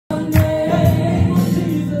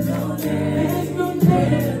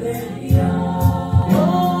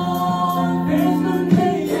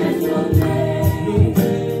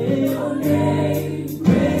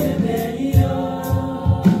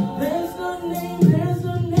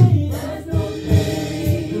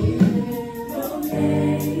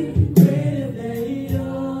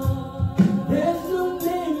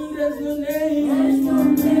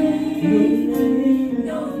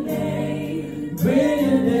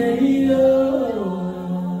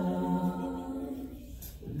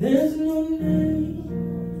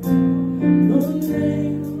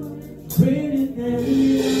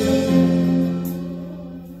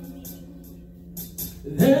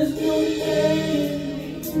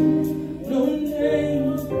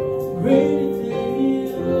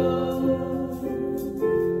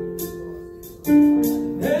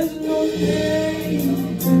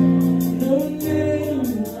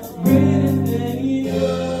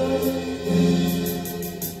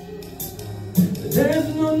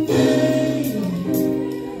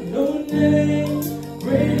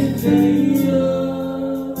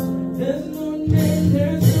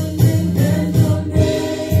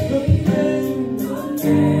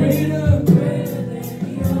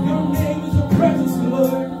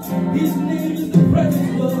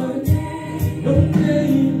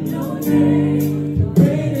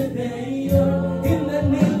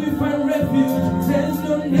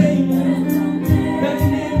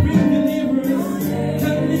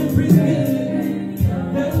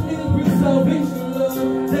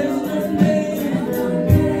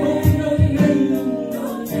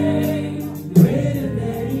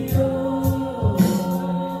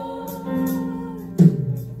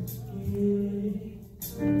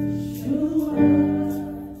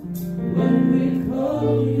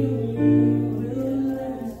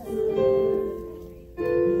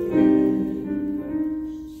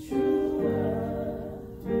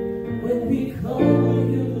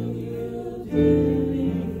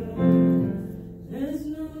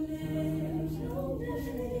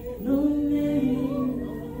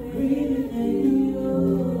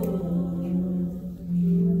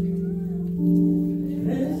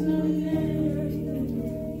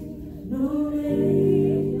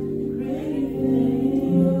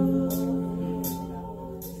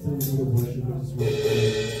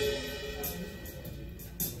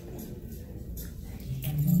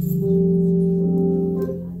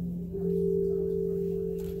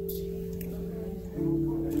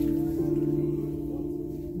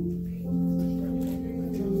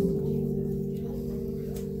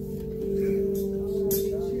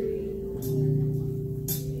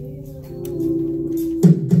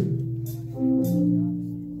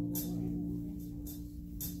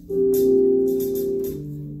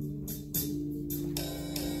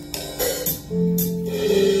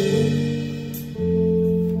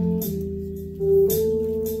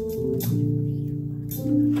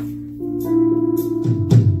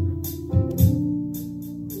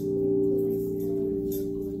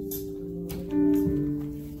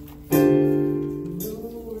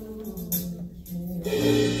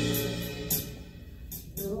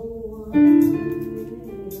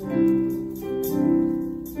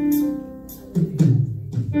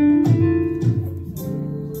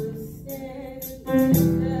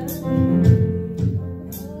Stay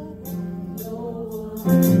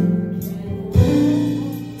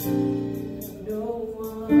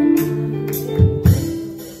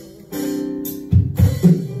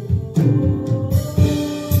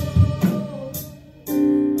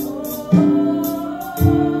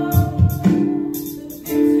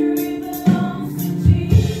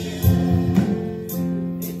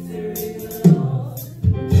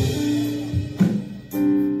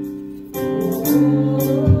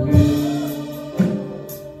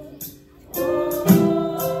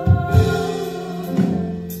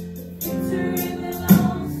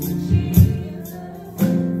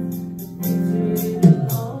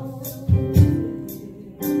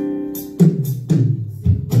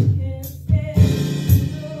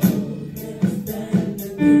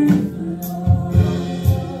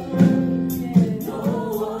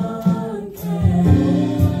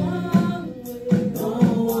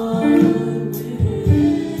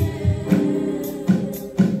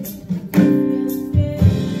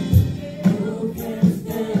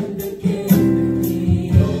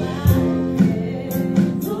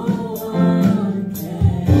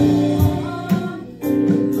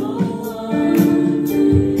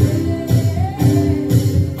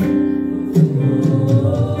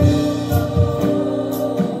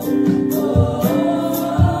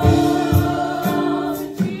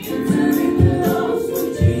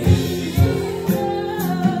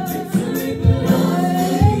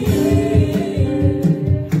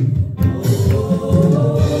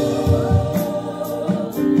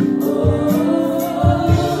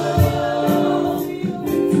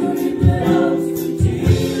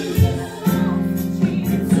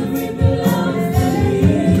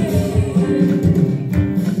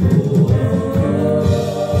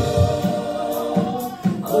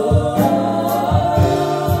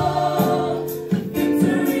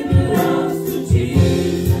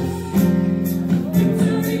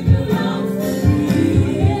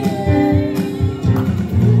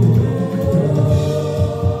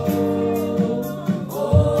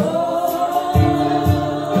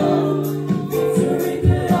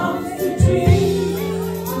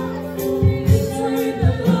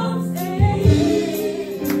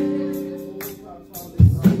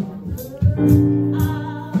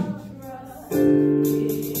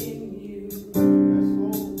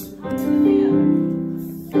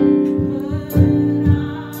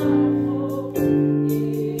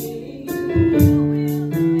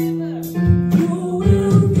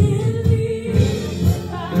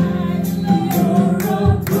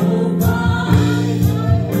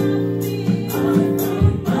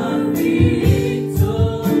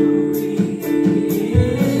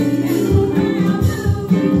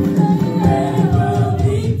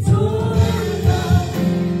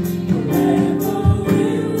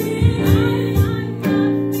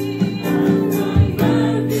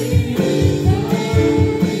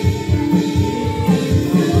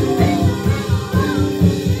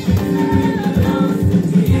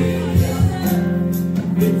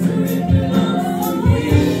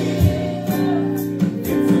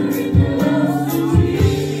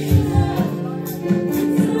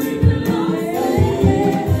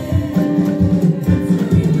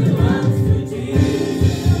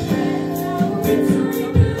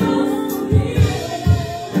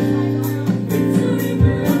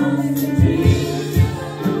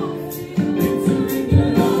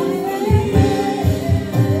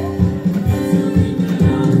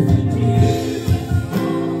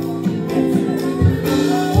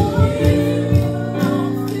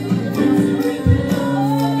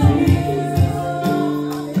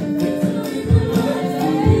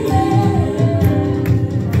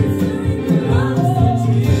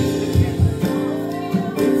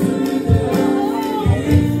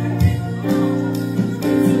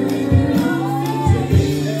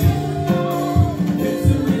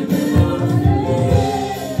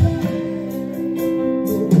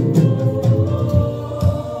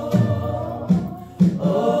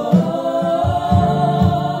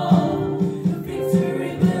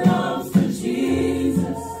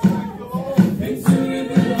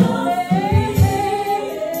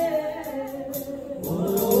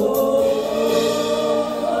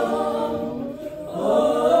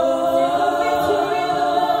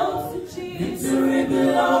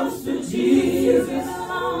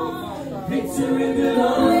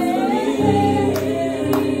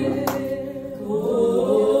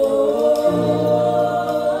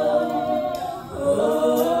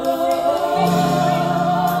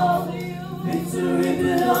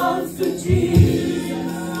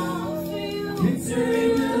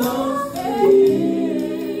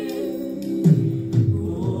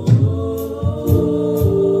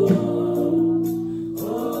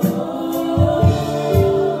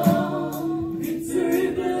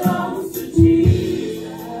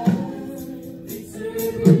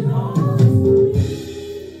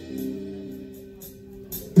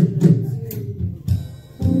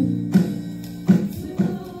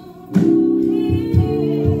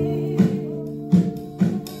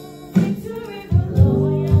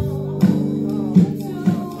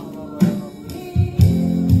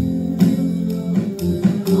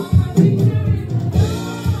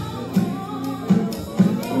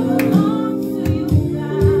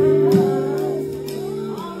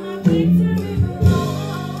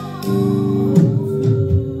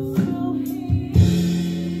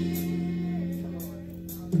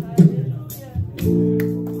Hallelujah.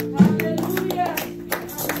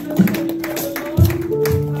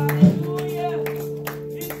 Hallelujah.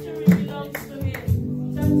 Victory belongs to him.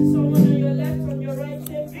 Turn to someone on your left, on your right,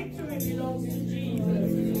 say victory belongs to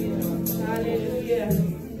Jesus. Hallelujah.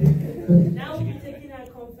 Now we'll be taking our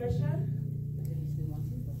confession.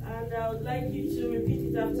 And I would like you to repeat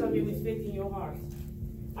it after me with faith in your heart.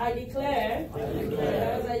 I declare that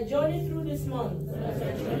as I journey through this month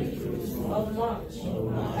of March,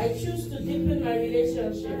 I choose to deepen my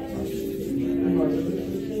relationship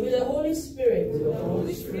with the Holy Spirit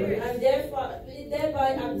and thereby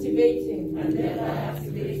activating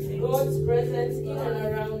God's presence in and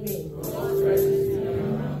around me.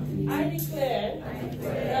 I declare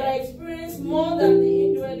that I experience more than the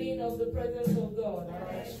indwelling of the presence of God.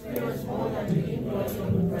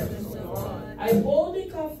 I boldly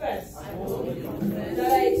confess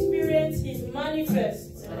that I experience His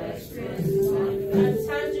manifest and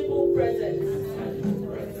tangible presence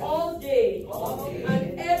all day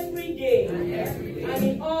and every day and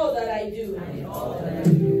in all that I do.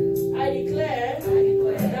 I declare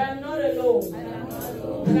that I'm not alone.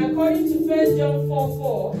 And according to 1 John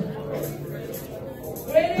 4:4,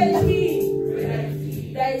 greater is He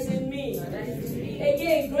that is in me.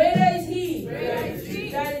 Again, greater is He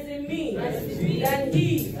that is in me than he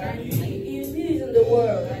is in the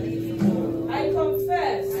world. I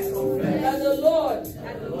confess that the Lord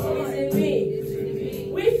is in me,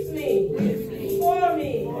 with me, for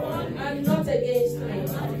me, and not against me.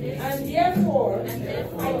 And therefore,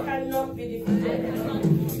 I cannot be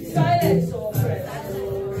defeated. Silence or oppressed.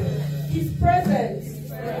 His presence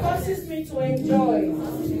causes me to enjoy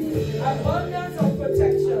abundance of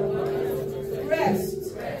protection,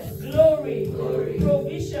 rest, glory,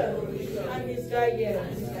 provision, and His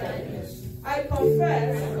guidance. I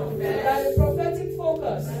confess that the prophetic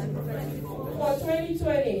focus for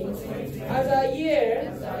 2020 as a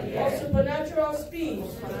year of supernatural speed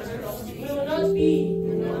will not be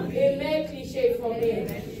a mere cliche for me,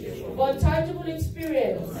 but tangible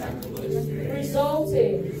experience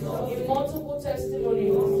resulting in multiple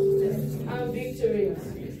testimonies and victories.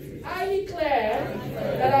 I declare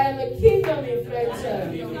that I am a kingdom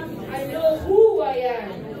influencer. I know who I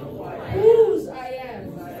am, whose I am,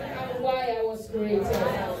 and why I was created. I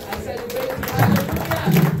celebrate you.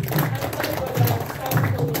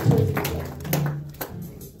 Hallelujah.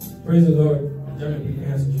 Praise the Lord. Gentlemen, you can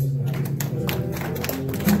have some Jesus.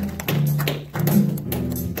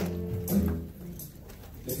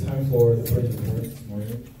 It's time for the praise report this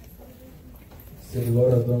morning. Say the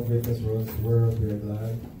Lord has done great things for us. We are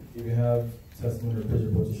glad. If you have testimony or praise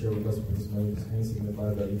report to share with us this morning, please can you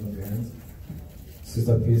signify that you from your hands.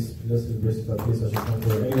 Sister Peace, let's celebrate Sister Peace as she comes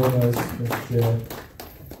forward. Anyone else can share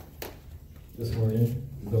this morning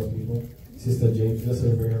with those people? Sister Jade, let's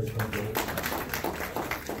celebrate her as she comes forward.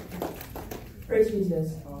 Praise Jesus.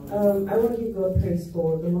 I want to give God praise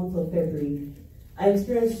for the month of February. I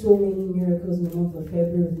experienced so many miracles in the month of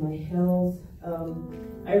February with my health.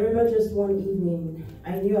 I remember just one evening,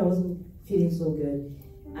 I knew I wasn't feeling so good.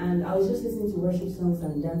 And I was just listening to worship songs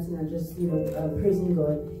and dancing and just, praising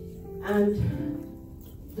God. And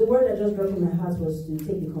the word that just dropped in my heart was to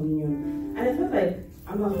take the communion. And I felt like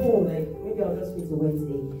I'm at home, like maybe I'll just wait till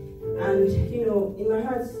Wednesday. And, in my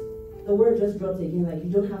heart, the word just dropped again, like you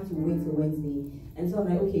don't have to wait till Wednesday. And so I'm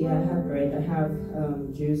like, okay, yeah, I have bread, I have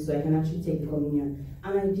juice, so I can actually take the communion.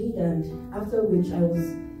 And I did, and after which I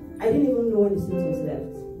didn't even know when the symptoms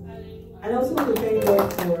left. And I also want to thank God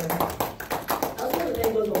for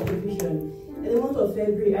provision. In the month of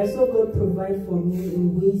February, I saw God provide for me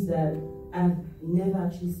in ways that I've never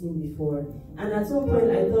actually seen before. And at some point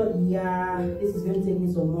I thought, yeah, this is going to take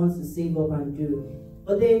me some months to save up and do.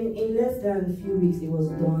 But then in less than a few weeks, it was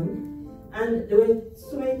done. And there were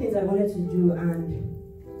so many things I wanted to do, and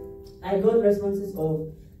I got responses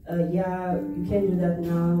of, yeah, you can't do that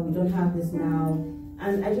now, we don't have this now.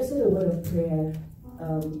 And I just said a word of prayer,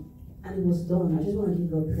 and it was done. I just want to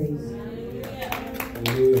give God praise.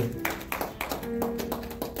 Hallelujah.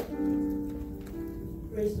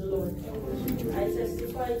 Praise the Lord. I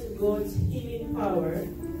testify to God's healing power,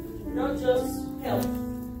 not just health,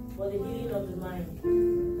 but the healing of the mind.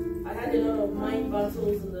 I had a lot of mind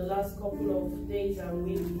battles in the last couple of days and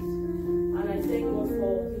weeks, and I thank God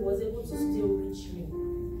for He was able to still reach me.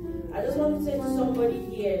 I just want to say to somebody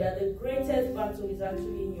here that the greatest battle is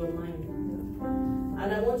actually in your mind.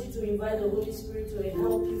 And I want you to invite the Holy Spirit to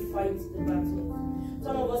help you fight the battle.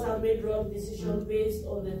 Some of us have made wrong decisions based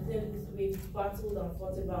on the things we've battled and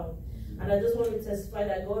fought about. And I just want to testify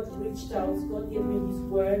that God reached out, God gave me His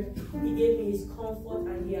word, He gave me His comfort,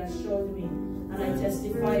 and He assured me. And I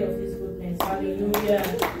testify of His goodness. Hallelujah.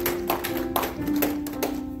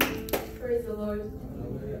 Praise the Lord.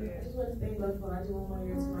 I just want to thank God for adding one more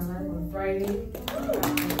year to my life on Friday. I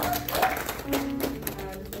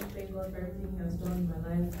just want to thank God for everything He has done in my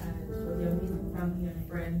life and for the amazing family and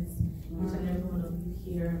friends, each and every one of you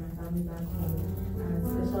here and my family back home. And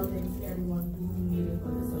special thanks to everyone who made it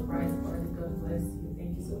for the surprise party. God bless you.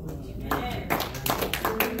 Thank you so much. Amen.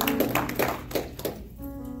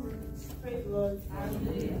 Praise the Lord.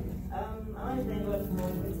 I want to thank God for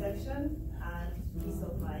protection and peace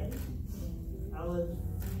of mind. I was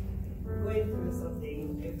going through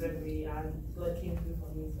something in February and God came through for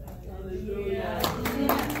me. Hallelujah.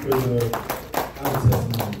 Praise the Lord. I have a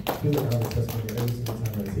testimony. I feel like I have a testimony every single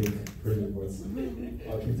time I take praise reports.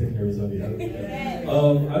 I'll keep taking every Sunday. I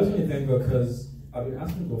just want to thank God because I've been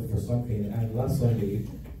asking God for something, and last Sunday,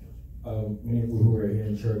 many people who were here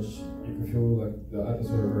in church, you can feel like the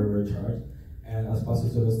atmosphere was very, very charged. And as Pastor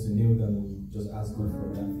told us to kneel down and just ask God for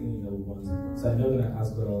that thing that we want. So I know that I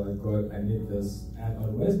asked God, I was like, God, I need this. And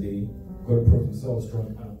on Wednesday, God proved himself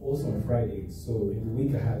strong, and also on Friday. So in the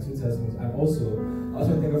week I had 2 testimonies, and also I was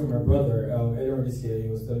going to thank God for my brother. Earlier this year, he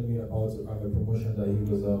was telling me about a promotion that he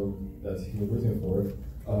was waiting for.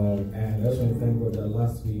 And I also want to thank God that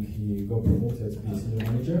last week he got promoted to be senior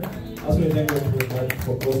manager. I also want to thank God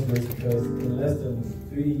for God's grace, because in less than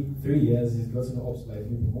three years he's gotten up to like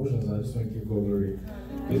 3 promotions. I just want to give God glory.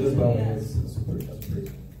 We just bow our heads as we pray.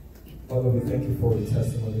 Father, we thank you for the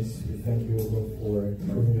testimonies. We thank you, O Lord,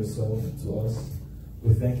 for proving yourself to us.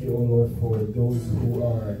 We thank you, O Lord, for those who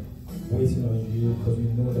are waiting on you, because we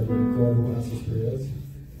know that you're God who answers prayers.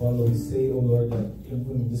 Father, we say, O Lord, that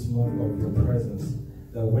even in this month of your presence,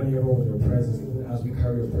 that when you're in your presence, even as we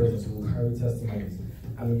carry your presence, we will carry testimonies.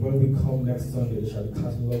 And when we come next Sunday, there shall be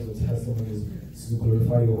catalogs of testimonies to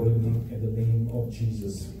glorify your holy name in the name of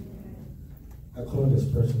Jesus. I call the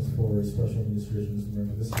expressions for special administrations.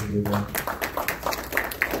 Remember, this is the day.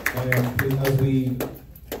 And please, as we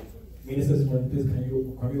minister this morning, please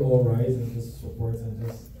can we all rise and just support and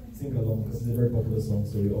just sing along, because it's a very popular song,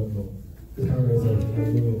 so we all know. Please can we rise up?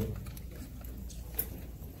 Hallelujah.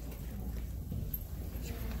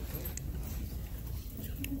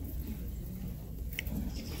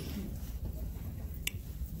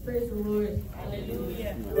 Praise the Lord.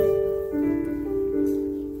 Hallelujah. Oh,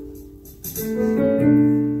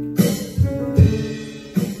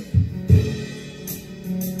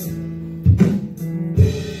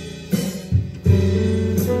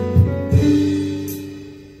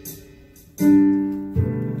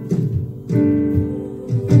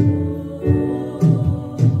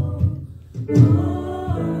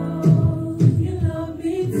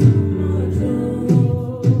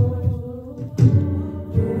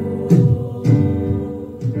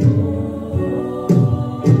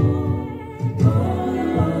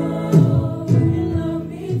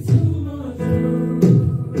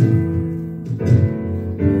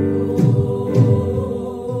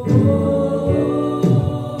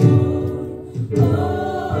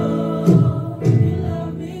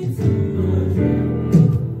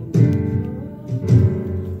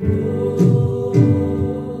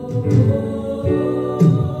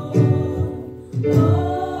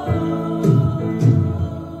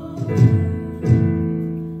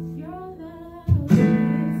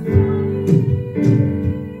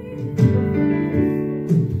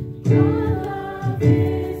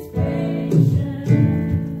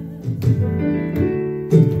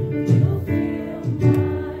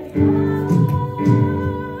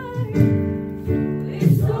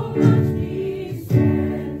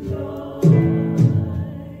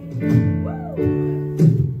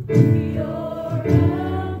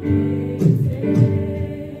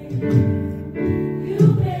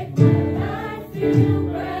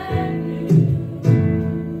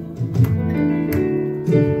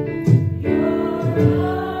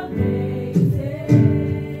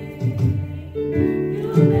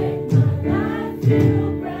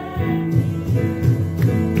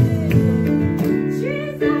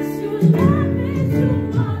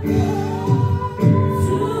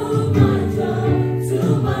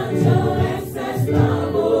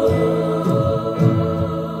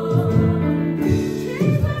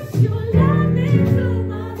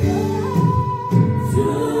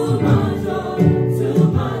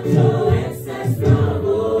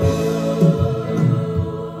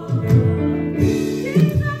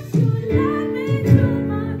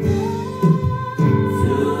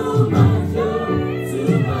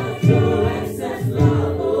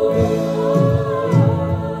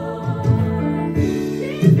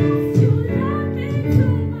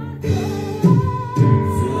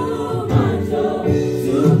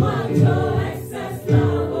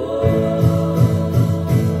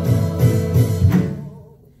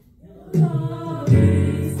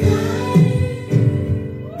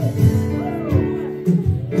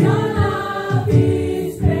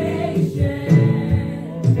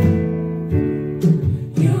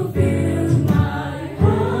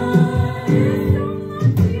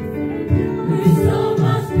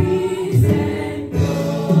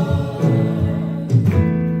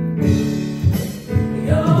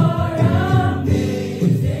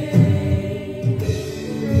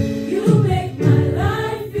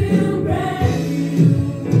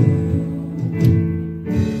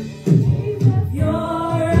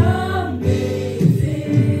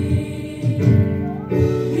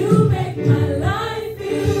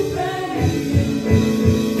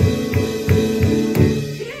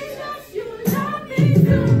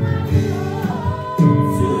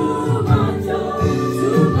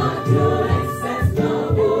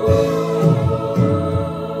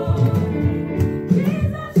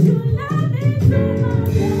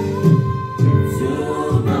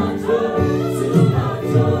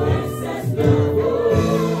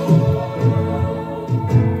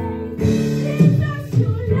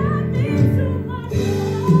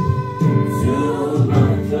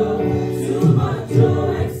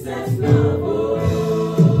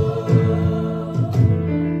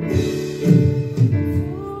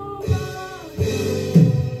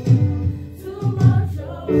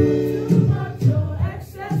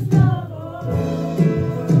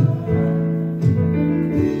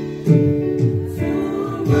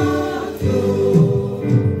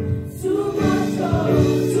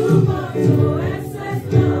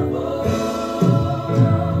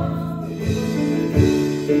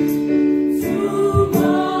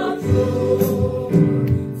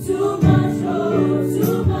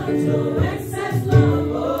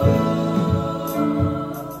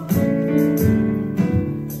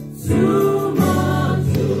 Too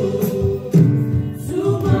much,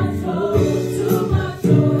 too much,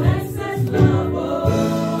 excess love.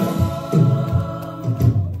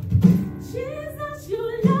 Jesus, you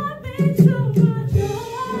love me too much.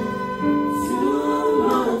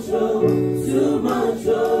 Too much,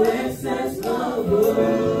 excess love.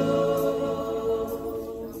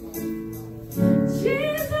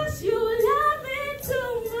 Jesus, you love me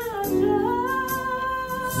too much.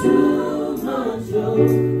 Too much,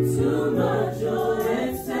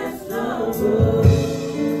 excess love.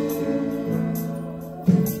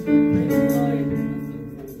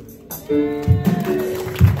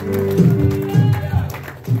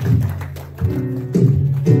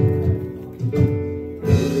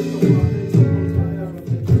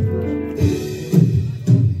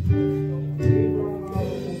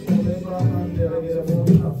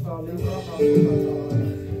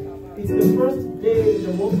 It's the first day in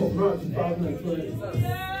the month of March 2020.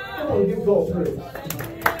 Come on, give God praise.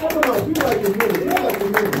 Come on, be like a minute, be like a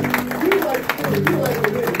minute, be like a minute, be like a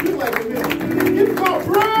minute, be like a minute. Give God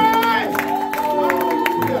praise!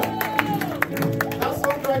 Hallelujah! That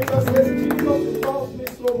songwriter says, Jesus loves me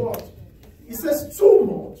so much. He says, too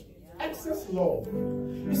much. Excess love.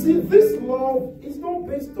 You see, this love is not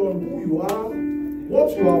based on who you are,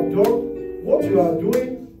 what you have done, what you are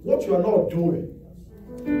doing, what you are not doing.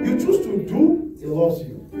 You choose to do, He loves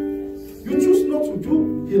you. You choose not to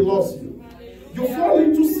do, He loves you. You fall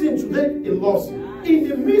into sin today, He loves you. In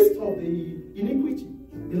the midst of the iniquity,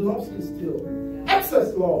 He loves you still.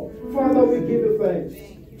 Excess love. Father, we give you thanks.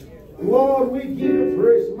 Lord, we give you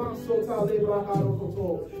praise.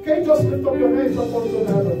 Can you just lift up your hands up unto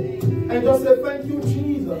heaven and just say, thank you,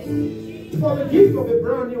 Jesus, for the gift of a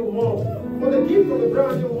brand new month. For the gift of a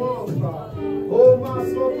brand new month, Father. Oh, my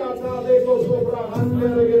soul,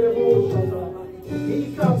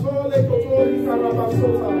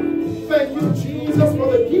 thank you, Jesus, for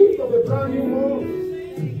the gift of a brand new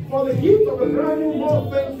month. For the gift of a brand new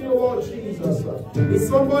month, thank you, Lord Jesus. Is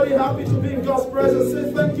somebody happy to be in God's presence?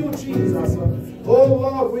 Say, thank you, Jesus. Oh,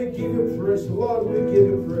 Lord, we give you praise. Lord, we give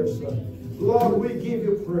you praise. Lord, we give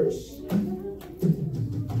you praise.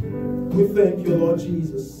 We thank you, Lord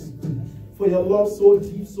Jesus, for your love so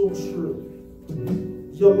deep, so true.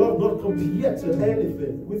 Your love not compared to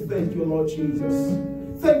anything. We thank you, Lord Jesus.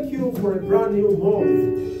 Thank you for a brand new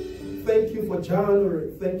month. Thank you for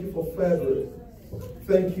January. Thank you for February.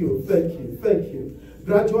 Thank you, thank you, thank you.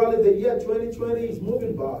 Gradually, the year 2020 is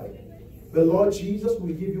moving by. But Lord Jesus,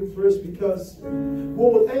 we give you praise because we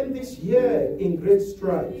will end this year in great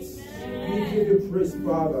strides. We give you praise,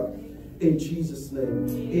 Father, in Jesus' name.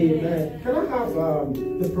 Amen. Can I have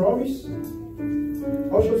the promise?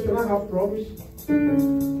 Ushers, can I have promise?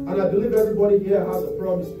 And I believe everybody here has a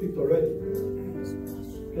promise picked already.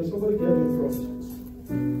 Can somebody get me a promise?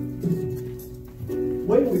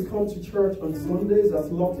 When we come to church on Sundays as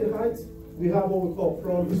Lofty Heights, we have what we call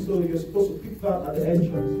promise. So you're supposed to pick that at the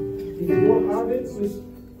entrance. If you don't have it, please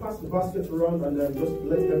pass the basket around and then just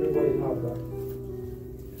let everybody have that.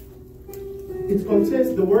 It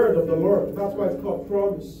contains the word of the Lord. That's why it's called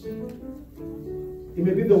promise. It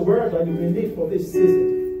may be the word that you may need for this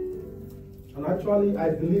season. And actually, I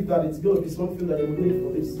believe that it's going to be something that you will need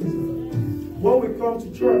for this season. When we come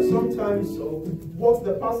to church, sometimes what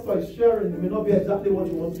the pastor is sharing may not be exactly what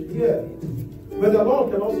you want to hear. But the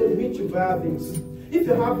Lord can also meet you via things. If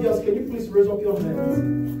you have yours, can you please raise up your hands?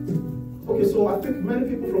 Okay, so I think many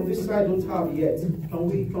people from this side don't have yet. Can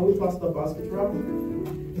we pass the basket around?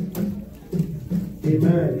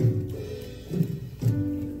 Amen.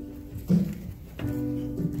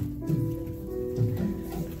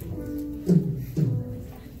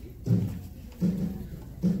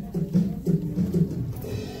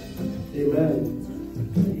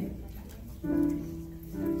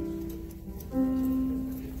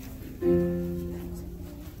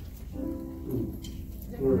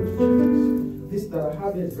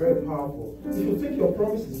 Is very powerful. If you think your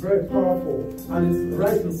promise is very powerful and it's the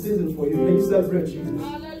right season for you, can you celebrate Jesus?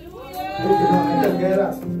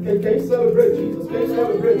 Hallelujah! Can you celebrate Jesus? Can you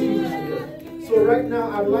celebrate Jesus today? So right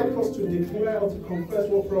now, I'd like us to declare or to confess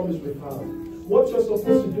what promise we have. What you're supposed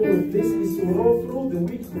to do with this is to run through the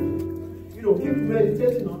week. Keep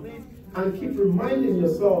meditating on it and keep reminding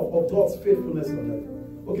yourself of God's faithfulness on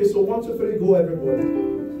it. Okay, so 1, 2, 3, go everybody.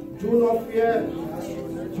 Do not fear.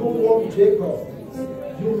 Do walk Jacob.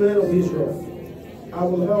 You men of Israel, I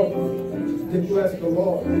will help you, declares the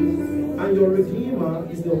Lord, and your Redeemer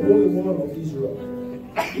is the Holy One of Israel.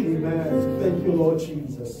 Amen. Thank you, Lord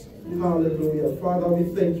Jesus. Hallelujah. Father, we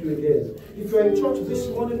thank you again. If you're in church this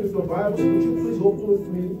morning with your Bibles, would you please open with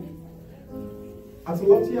me At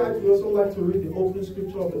Lofty Heights, we also like to read the opening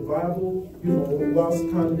scripture of the Bible, while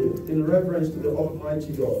standing in reverence to the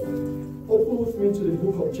Almighty God. Open with me to the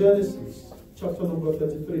book of Genesis, chapter number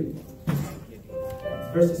 33,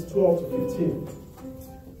 verses 12 to 15.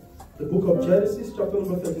 The book of Genesis, chapter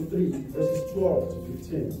number 33, verses 12 to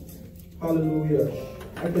 15. Hallelujah.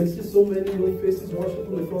 I can see so many new faces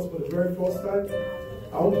worshiping with us for the very first time.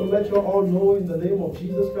 I want to let you all know in the name of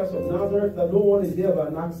Jesus Christ of Nazareth that no one is here by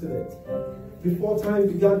an accident. Before time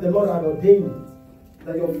began, the Lord had ordained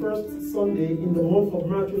that your first Sunday in the month of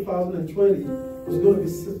March 2020 was going to be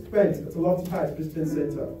spent at Lofty Heights Christian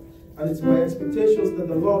Center. And it's my expectations that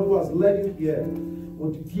the Lord who has led you here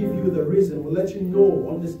would give you the reason, will let you know,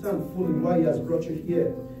 understand fully why He has brought you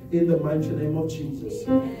here in the mighty name of Jesus.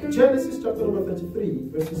 Genesis chapter number 33,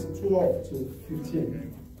 verses 12 to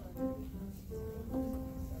 15.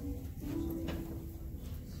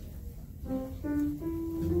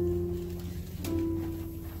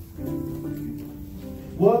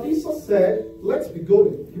 Well, Esau said, let's be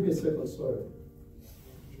going. Give me a second, sorry.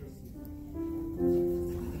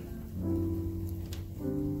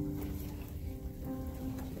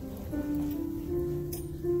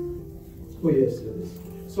 Oh, yes, yes.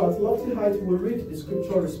 So at Lofty Heights, we'll read the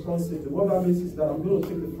scripture responsively. What that means is that I'm going to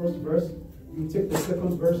take the first verse, you take the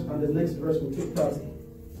second verse, and the next verse we'll take that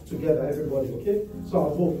together, everybody, okay? So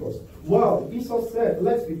I'll go first. Well, Esau said,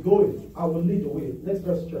 let's be going. I will lead the way. Next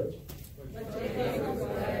verse, church.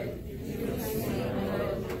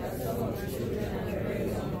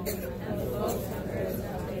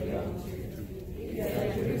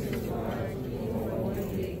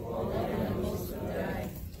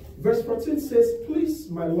 Verse 14 says, please,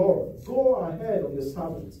 my Lord, go ahead of your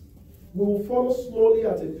servant. We will follow slowly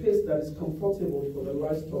at a pace that is comfortable for the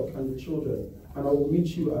livestock and the children, and I will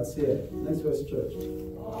meet you at Seir. Next verse, church.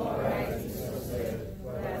 All right,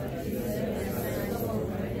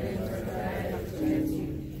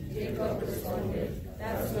 Jacob responded,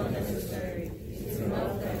 that's not necessary. It's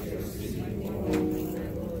enough that you receive me.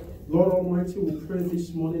 Lord Almighty, we pray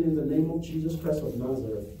this morning in the name of Jesus Christ of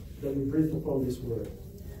Nazareth that you breathe upon this word,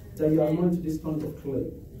 that you anoint this tongue of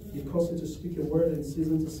clay. You cause it to speak a word in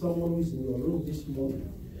season to someone who is in your room this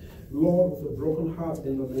morning. Lord, with a broken heart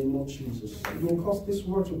in the name of Jesus, you will cause this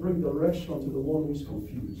word to bring direction to the one who is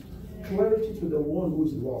confused, clarity to the one who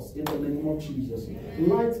is lost in the name of Jesus,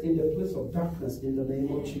 light in the place of darkness in the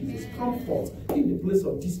name of Jesus, comfort in the place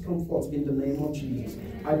of discomfort in the name of Jesus.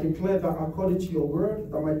 I declare that according to your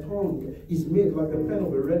word, that my tongue is made like the pen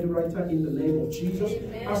of a ready writer in the name of Jesus.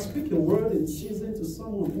 I speak a word in season to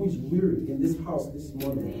someone who is weary in this house this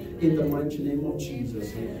morning in the mighty name of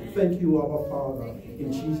Jesus. Thank you, our Father.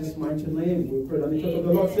 In Jesus' mighty name, we pray. And the church of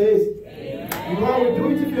the Lord says, you know how we do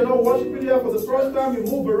it. If you're not worshiping here for the first time, you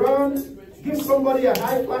move around, give somebody a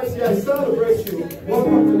high five here and celebrate you.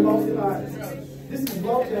 Welcome to Lofty Heights. This is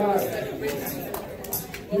Lofty Heights.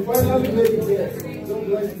 You finally made it there. God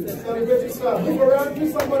bless you. Celebrate yourself. Move around,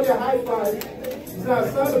 give somebody a high five. Now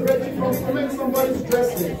celebrate you from comment somebody's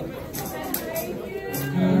dressing.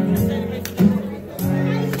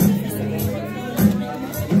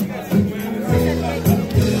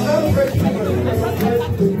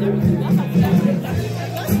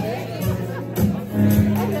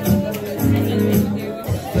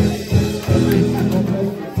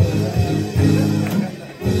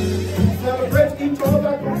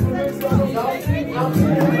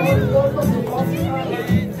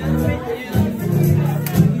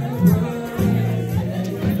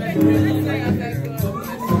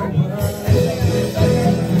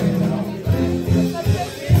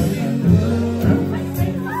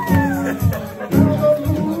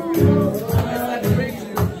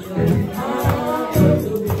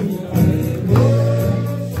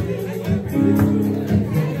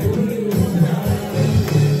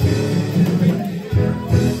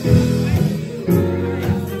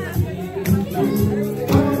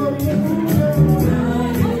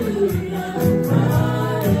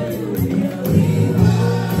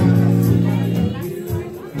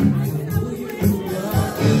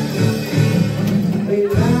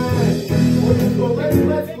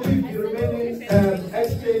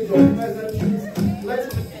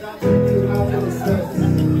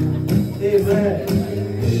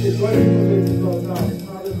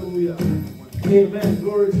 Amen.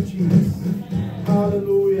 Glory to Jesus.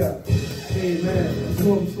 Hallelujah. Amen.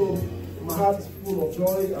 So my heart is full of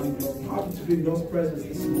joy. I'm happy to be in God's presence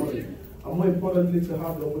this morning. And more importantly, to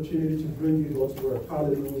have the opportunity to bring you God's word.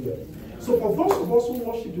 Hallelujah. So for those of us who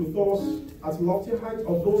worship with us at Lofty Heights,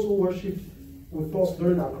 or those who worship with us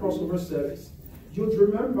during our crossover service, you'd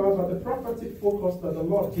remember that the prophetic focus that the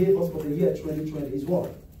Lord gave us for the year 2020 is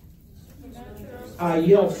what? I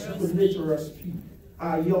yell supernatural speed.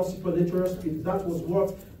 I yell supernatural speed. That was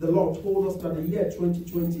what the Lord told us that the year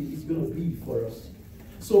 2020 is going to be for us.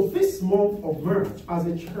 So this month of March, as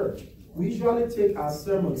a church, we usually take our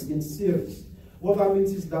sermons in series. What that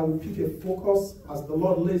means is that we pick a focus as the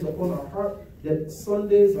Lord lays upon our heart, that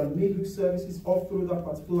Sundays and midweek services all through that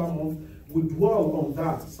particular month, we dwell on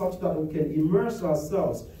that such that we can immerse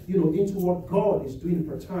ourselves, into what God is doing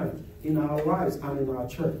per time in our lives and in our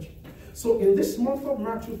church. So in this month of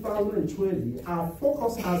March 2020, our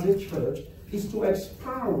focus as a church is to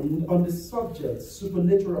expound on the subject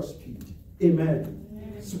supernatural speed. Amen.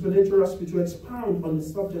 Supernatural speed, to expound on the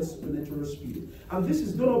subject supernatural speed. And this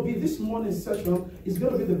is going to be, this morning's session is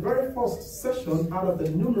going to be the very first session out of the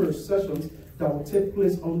numerous sessions that will take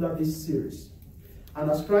place under this series.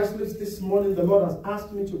 And as Christ lives this morning, the Lord has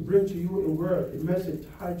asked me to bring to you a message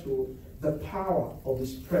titled, The Power of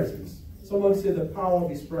His Presence. Someone say, the power of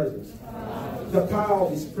His presence. The power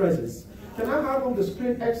of His presence. Can I have on the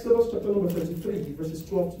screen Exodus chapter number 33, verses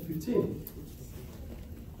 12 to 15?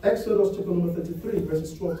 Exodus chapter number 33,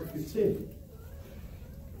 verses 12 to 15.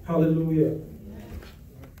 Hallelujah.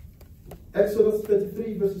 Exodus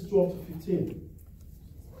 33, verses 12 to 15.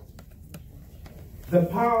 The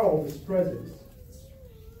power of His presence.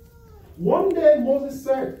 One day Moses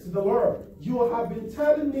said to the Lord, you have been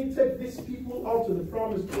telling me take these people up to the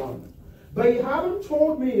promised land, but you haven't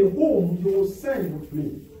told me whom you will send with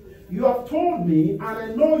me. You have told me, and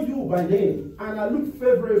I know you by name, and I look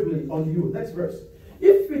favorably on you. Next verse.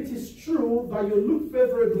 If it is true that you look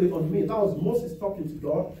favorably on me, that was Moses talking to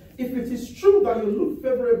God. If it is true that you look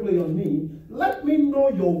favorably on me, let me know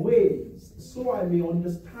your ways, so I may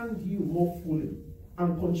understand you more fully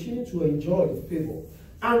and continue to enjoy your favor.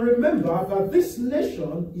 And remember that this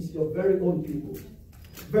nation is your very own people.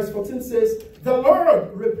 Verse 14 says, the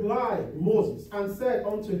Lord replied Moses and said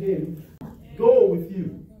unto him, go with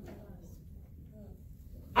you.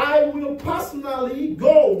 I will personally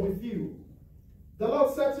go with you. The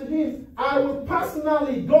Lord said to him, I will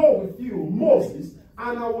personally go with you, Moses,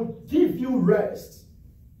 and I will give you rest.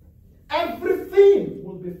 Everything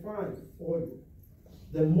will be fine for you.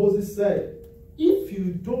 Then Moses said, if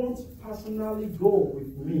you don't personally go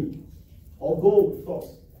with me, or go with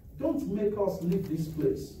us, don't make us leave this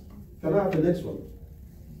place. Can I have the next one?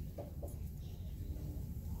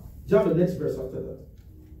 Do you have the next verse after that?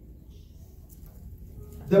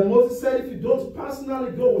 Then Moses said, if you don't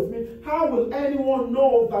personally go with me, how will anyone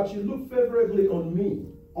know that you look favorably on me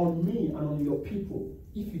and on your people,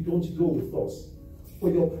 if you don't go with us? For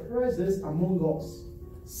your presence among us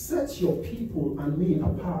sets your people and me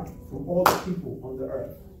apart from all the people on the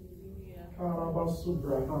earth.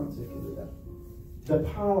 The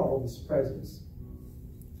power of His presence.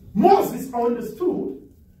 Moses understood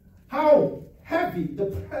how heavy the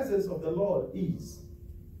presence of the Lord is.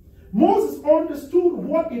 Moses understood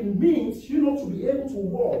what it means, to be able to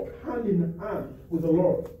walk hand in hand with the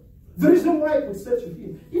Lord. The reason why I could say to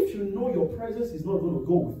him, if you know your presence is not going to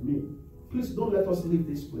go with me, please don't let us leave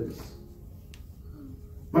this place.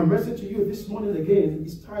 My message to you this morning again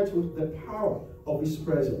is titled, The Power of His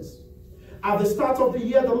Presence. At the start of the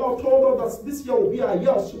year, the Lord told us that this year will be our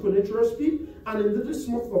year of supernatural speed, and in this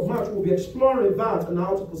month of March, we'll be exploring that and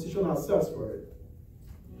how to position ourselves for it.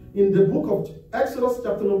 In the book of Exodus,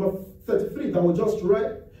 chapter number 33, that we just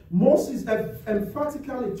read, Moses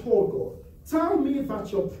emphatically told God, tell me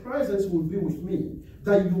that your presence will be with me,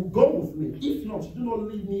 that you go with me. If not, do not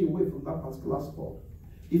lead me away from that particular spot.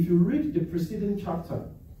 If you read the preceding chapter,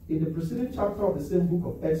 in the preceding chapter of the same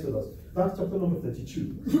book of Exodus, that's chapter number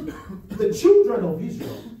 32, the children of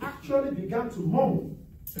Israel actually began to murmur.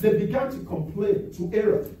 They began to complain to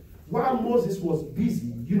Aaron while Moses was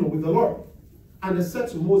busy, with the Lord. And they said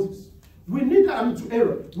to Moses, we needed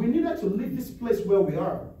to leave this place where we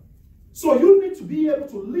are. So you need to be able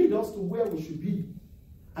to lead us to where we should be.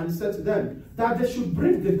 And he said to them that they should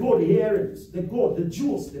bring the gold earrings, the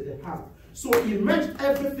jewels that they have. So he merged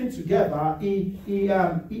everything together. He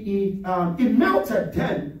melted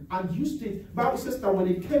them and used it. The Bible says that when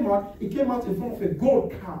it came out in form of a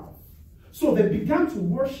gold calf. So they began to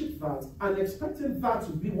worship that and expecting that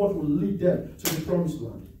to be what will lead them to the promised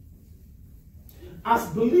land. As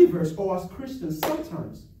believers or as Christians,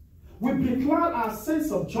 sometimes we becloud our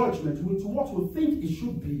sense of judgment with what we think it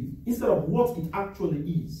should be instead of what it actually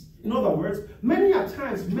is. In other words, many a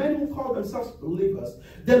times, men who call themselves believers,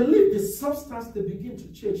 they leave the substance, they begin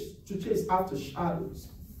to chase after shadows.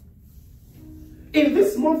 In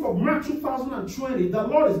this month of March 2020, the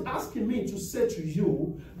Lord is asking me to say to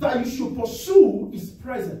you that you should pursue His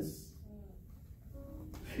presence.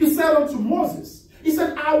 He said unto Moses, He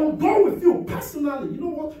said, I will go with you personally. You know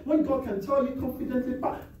what? When God can tell you confidently,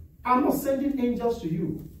 I'm not sending angels to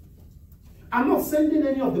you. I'm not sending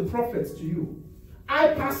any of the prophets to you. I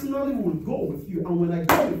personally will go with you. And when I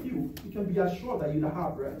go with you, you can be assured that you'll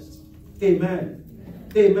have rest. Amen.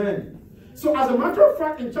 Amen. So as a matter of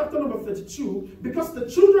fact, in chapter number 32, because the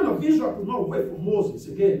children of Israel could not wait for Moses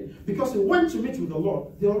again, because he went to meet with the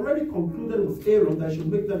Lord, they already concluded with Aaron that he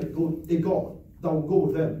should make them a god that will go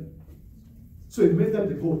with them. So he made them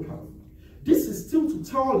the gold calf. This is still to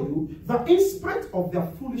tell you that in spite of their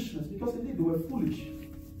foolishness, because indeed they were foolish,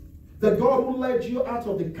 the God who led you out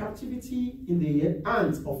of the captivity in the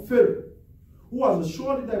hands of Pharaoh, who was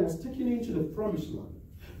assured that he was taken into the promised land,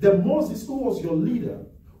 the Moses who was your leader,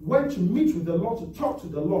 went to meet with the Lord, to talk to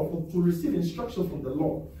the Lord, to receive instruction from the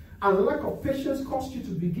Lord, and lack of patience caused you to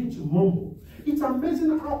begin to mumble. It's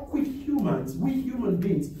amazing how quick humans, we human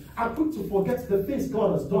beings, are quick to forget the things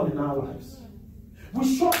God has done in our lives.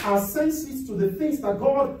 We shut our senses to the things that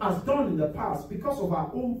God has done in the past because of our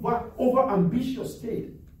own over-ambitious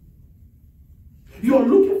state. You're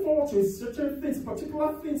looking forward to certain things,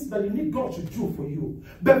 particular things that you need God to do for you.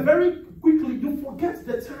 But very quickly, you forget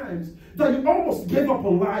the times that you almost gave up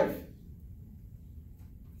on life.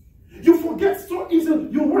 You forget so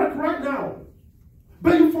easily. You work right now,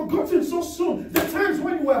 but you've forgotten so soon the times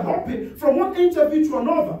when you were hopping from one interview to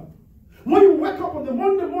another. When you wake up on the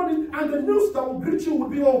Monday morning and the news that will greet you will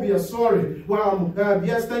be, oh, we are sorry. Well,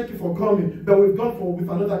 yes, thank you for coming, but we've gone with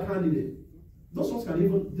another candidate. Those ones are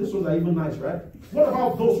even nice, right? What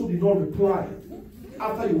about those who did not reply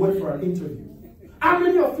after you went for an interview? How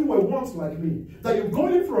many of you were once like me, that you go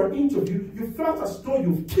in for an interview, you felt as though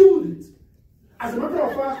you've killed it? As a matter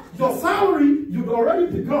of fact, your salary, you'd already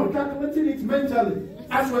begun calculating it mentally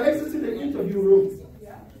as you're exiting the interview room.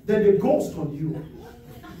 Then they ghost on you.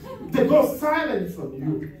 They go silent from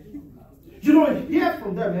you. You don't hear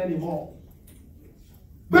from them anymore.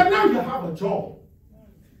 But now you have a job.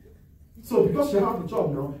 So because you have a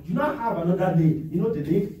job now, you now have another need. You know the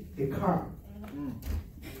need? A car.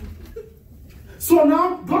 So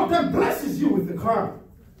now God then blesses you with a car.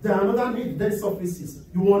 Then another need then surfaces.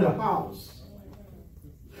 You want a house.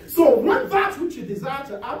 So when that which you desire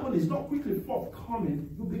to happen is not quickly forthcoming,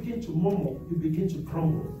 you begin to murmur, you begin to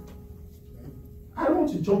grumble. I don't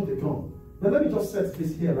want to jump the gun, but let me just set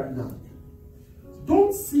this here right now.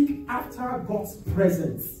 Don't seek after God's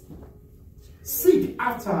presence. Seek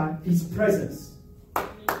after His presence.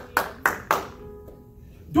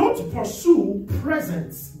 Don't pursue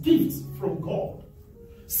presents, gifts from God.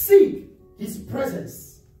 Seek His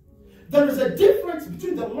presence. There is a difference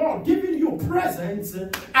between the Lord giving you presents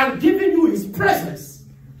and giving you His presence.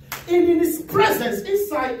 In His presence,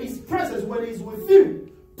 inside His presence, when He's with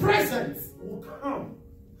you, presence will come.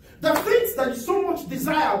 The things that you so much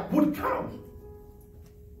desire would come.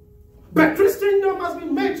 But Christendom has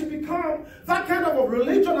been made to become that kind of a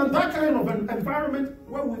religion and that kind of an environment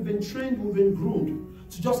where we've been trained, we've been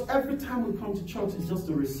groomed to just every time we come to church, it's just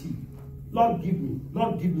to receive. Lord, give me.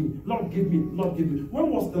 Lord, give me. Lord, give me. Lord, give me. When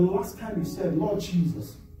was the last time you said, Lord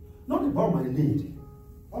Jesus, not about my need.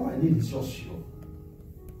 All I need is just you.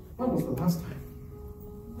 When was the last time?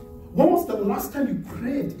 When was the last time you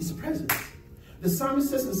craved His presence? The psalmist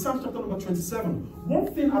says in Psalm chapter number 27, one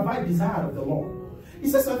thing have I desired of the Lord. He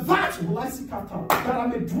says, that will I seek after, that I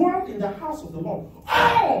may dwell in the house of the Lord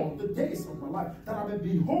all the days of my life, that I may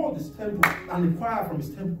behold His temple and inquire from His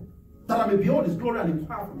temple, that I may behold His glory and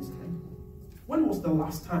inquire from His temple. When was the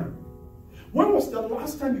last time? When was the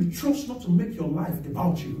last time you chose not to make your life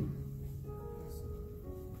about you?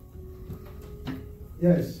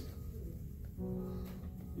 Yes.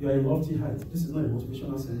 You are in lofty height. This is not a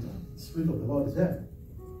motivational center. The Spirit of the Lord is there.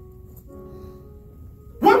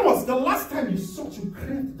 When was the last time you sought to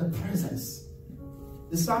crave the presence?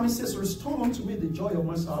 The psalmist says, restore unto me the joy of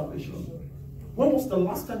my salvation. When was the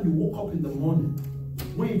last time you woke up in the morning,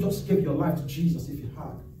 when you just gave your life to Jesus, if you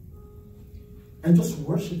had, and just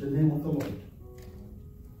worship the name of the Lord?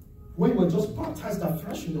 When you were just baptized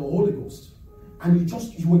afresh in the Holy Ghost, and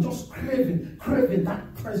you were just craving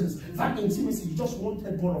that presence, that intimacy, you just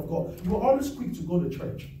wanted more of God. You were always quick to go to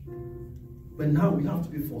church. But now we have to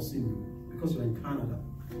be forcing you because you're in Canada.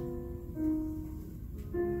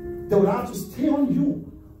 They will have to stay on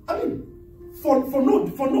you. I mean, for no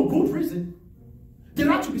good reason. They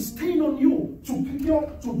have to be staying on you to pick you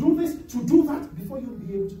up, to do this, to do that, before you'll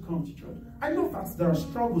be able to come to church. I know that there are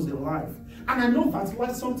struggles in life. And I know that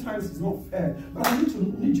life sometimes is not fair. But I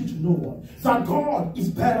need you to know what? That God is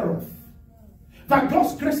better off. That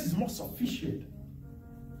God's grace is more sufficient.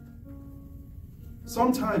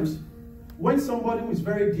 Sometimes, when somebody who is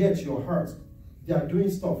very dear to your heart they are doing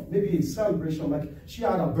stuff. Maybe a celebration, like she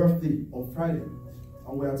had a birthday on Friday.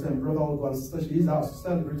 And we are telling brother, oh God, sister, she is out to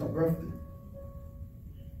celebrate her birthday.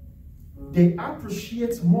 They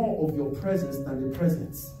appreciate more of your presence than the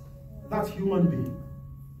presence. That human being.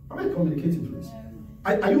 Am I communicating, please?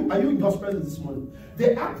 Are you in God's presence this morning?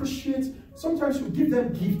 They appreciate, sometimes you give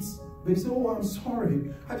them gifts. They say, oh, I'm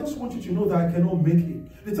sorry. I just want you to know that I cannot make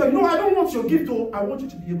it. They tell you, no, I don't want your gift, though. I want you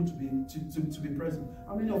to be able to be present.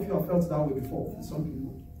 How many of you have felt that way before? Some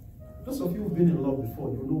people. Those of you who've been in love before,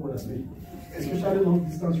 you know what I say. Especially long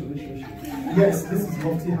distance relationship. Yes, this is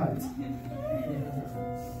lofty height.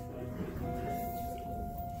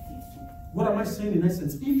 What am I saying in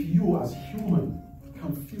essence? If you as human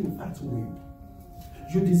can feel that way,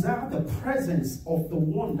 you desire the presence of the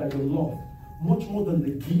one that you love much more than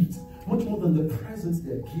the gift, much more than the presence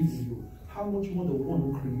they're giving you. How much more the one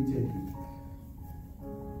who created you?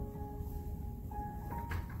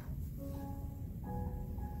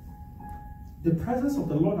 The presence of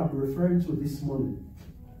the Lord I'm referring to this morning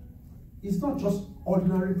is not just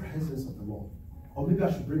ordinary presence of the Lord. Or maybe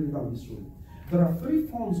I should bring it down this way. There are three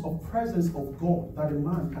forms of presence of God that a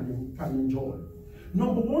man can enjoy.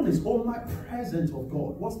 Number one is omnipresence of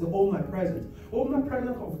God. What's the omnipresence?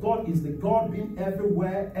 Omnipresence of God is the God being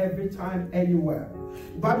everywhere, every time, anywhere.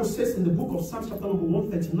 The Bible says in the book of Psalms chapter number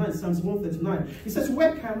 139, Psalms 139, it says,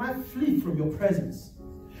 where can I flee from your presence?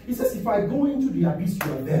 It says, if I go into the abyss,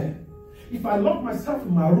 you are there. If I lock myself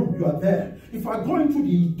in my room, you are there. If I go into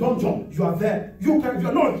the dungeon, you are there. You're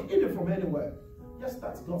not hidden from anywhere. Yes,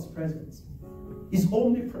 that's God's presence. He's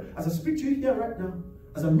omnipresent. As I speak to you here right now,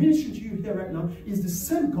 as I minister to you here right now, is the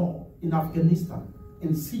same God in Afghanistan,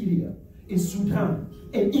 in Syria, in Sudan,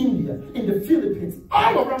 in India, in the Philippines,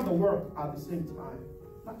 all around the world at the same time.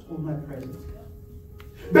 That's omnipresent.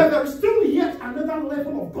 But there is still yet another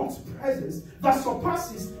level of God's presence that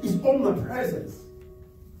surpasses his omnipresence.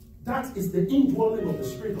 That is the indwelling of the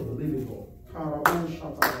Spirit of the living God.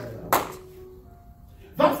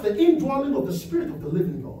 That's the indwelling of the Spirit of the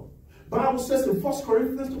living God. The Bible says in 1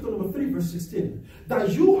 Corinthians chapter number 3, verse 16, that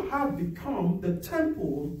you have become the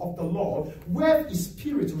temple of the Lord where his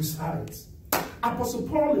Spirit resides. Apostle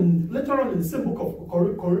Paul, later on in the same book of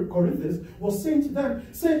Corinthians, was saying to them,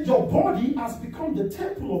 say, your body has become the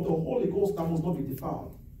temple of the Holy Ghost that must not be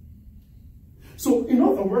defiled. So, in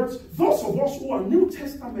other words, those of us who are New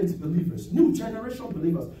Testament believers, new generation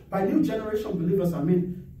believers, by new generation believers, I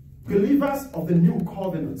mean believers of the new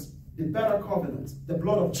covenant, the better covenant, the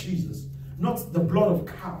blood of Jesus, not the blood of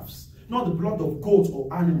calves, not the blood of goats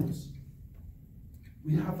or animals.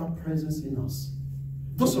 We have that presence in us.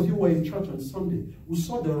 Those of you who were in church on Sunday, we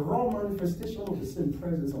saw the raw manifestation of the same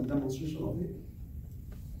presence and demonstration of it.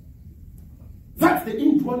 That's the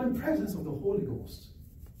indwelling presence of the Holy Ghost.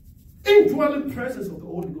 Indwelling presence of the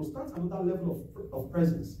Holy Ghost. That's another level of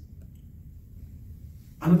presence.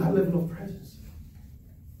 Another level of presence.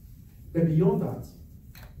 But beyond that,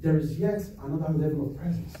 there is yet another level of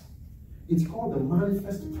presence. It's called the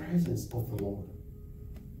manifest presence of the Lord.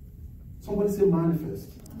 Somebody say manifest.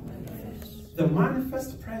 The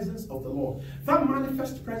manifest presence of the Lord. That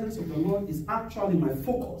manifest presence of the Lord is actually my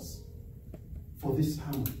focus for this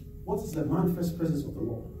sermon. What is the manifest presence of the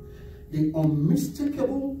Lord? The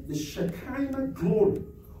unmistakable, the Shekinah glory,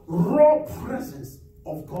 raw presence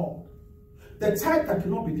of God. The type that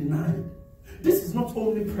cannot be denied. This is not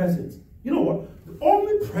only present. You know what? The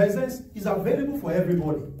omnipresence is available for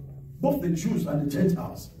everybody. Both the Jews and the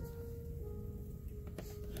Gentiles.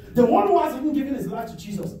 The one who has even given his life to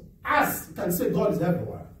Jesus, as can say God is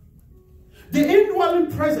everywhere. The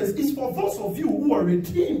indwelling presence is for those of you who are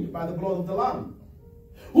redeemed by the blood of the Lamb.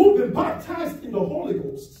 Who have been baptized in the Holy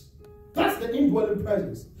Ghost. That's the indwelling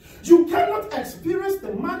presence. You cannot experience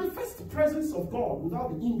the manifest presence of God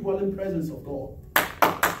without the indwelling presence of God.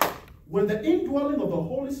 When the indwelling of the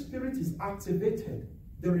Holy Spirit is activated,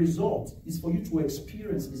 the result is for you to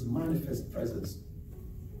experience his manifest presence.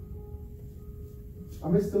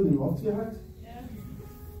 Am I still in love to your heart? Yeah.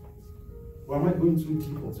 Or am I going too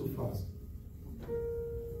deep or too fast?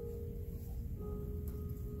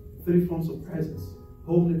 Three forms of presence.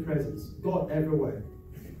 Omnipresence. God everywhere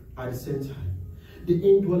at the same time. The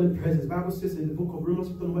indwelling presence. The Bible says in the book of Romans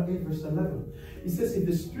chapter number 8 verse 11. It says, if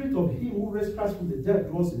the spirit of him who raised Christ from the dead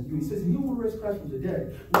dwells in you, it says, he who raised Christ from the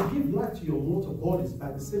dead will give life to your mortal bodies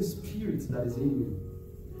by the same spirit that is in you.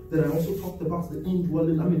 Then I also talked about the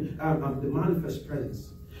indwelling, the manifest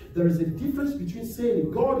presence. There is a difference between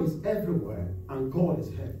saying God is everywhere and God is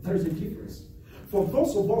here. There is a difference. For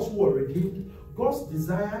those of us who are redeemed, God's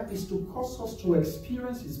desire is to cause us to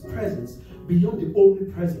experience his presence beyond the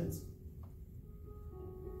omnipresence.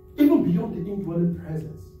 Even beyond the indwelling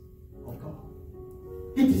presence of God.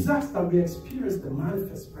 He desires that we experience the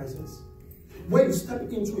manifest presence. When you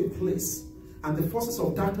step into a place and the forces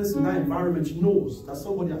of darkness in that environment knows that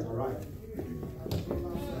somebody has arrived.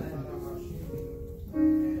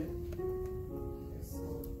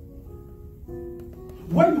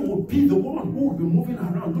 When you will be the one who will be moving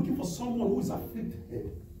around looking for someone who is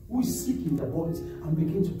afflicted, who is sick in their bodies, and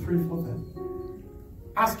begin to pray for them,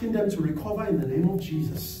 asking them to recover in the name of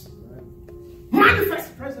Jesus.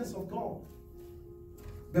 Manifest presence of God.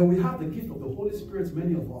 But we have the gift of the Holy Spirit,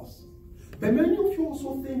 many of us. But many of you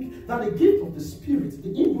also think that the gift of the Spirit,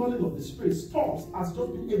 the indwelling of the Spirit, stops as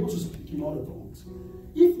just being able to speak in other tongues.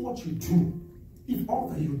 If what you do, if all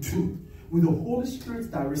that you do with the Holy Spirit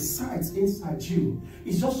that resides inside you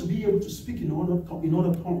is just to be able to speak in other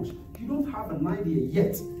tongues, you don't have an idea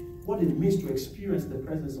yet what it means to experience the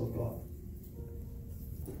presence of God.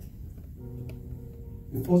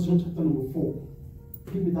 In 1 John chapter number 4,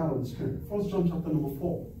 give me that on the screen. 1 John chapter number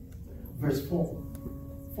 4, verse 4.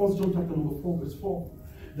 1 John chapter number 4, verse 4.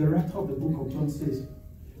 The writer of the book of John says,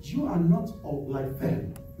 you are not like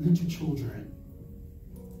them, little children.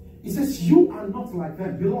 He says, you are not like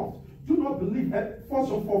them. Beloved, do not believe, 1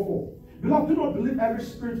 John 4:4. Beloved, do not believe every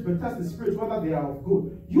spirit, but test the spirits whether they are of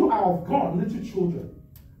good. You are of God, little children,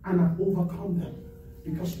 and have overcome them,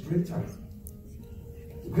 because greater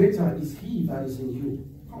is he that is in you.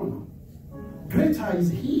 Come on now. Greater is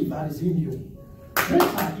he that is in you.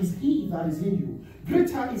 Greater is he that is in you.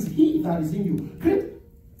 Greater is he that is in you.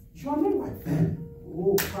 You are not like them.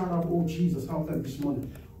 Oh, Jesus, help them this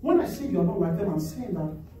morning. When I say you are not like them, I'm saying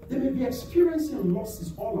that they may be experiencing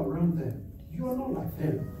losses all around them. You are not like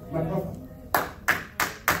them, my brother.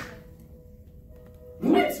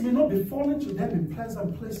 Light may not be falling to them in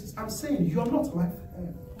pleasant places. I'm saying you are not like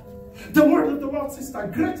them. The word of the Lord says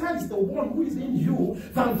that greater is the one who is in you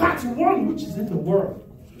than that one which is in the world.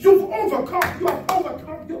 You've overcome. You have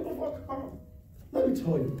overcome. You've overcome. Let me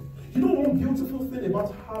tell you. You know one beautiful thing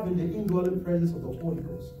about having the indwelling presence of the Holy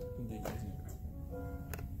Ghost?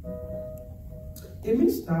 It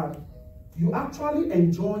means that you actually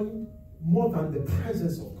enjoy more than the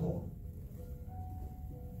presence of God.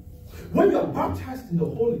 When you are baptized in the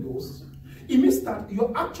Holy Ghost, it means that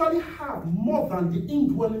you actually have more than the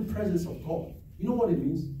indwelling presence of God. You know what it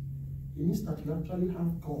means? It means that you actually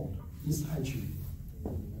have God inside you.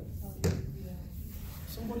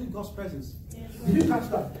 Somebody, God's presence. Did you catch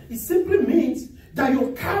that? It simply means that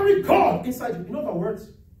you carry God inside you. In other words,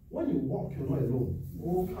 when you walk, you're not alone.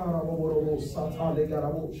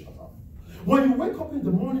 When you wake up in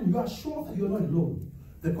the morning, you are sure that you're not alone.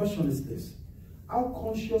 The question is this: how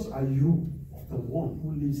conscious are you of the one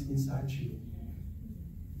who lives inside you?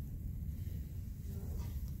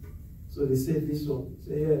 So they say this one,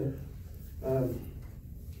 say,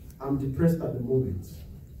 I'm depressed at the moment,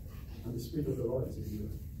 and the Spirit of the Lord is in you.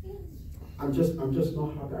 I'm just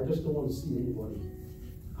not happy. I just don't want to see anybody,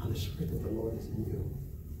 and the Spirit of the Lord is in you.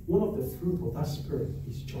 One of the fruit of that Spirit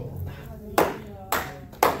is joy.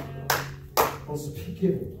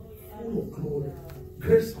 Unspeakable, full of glory,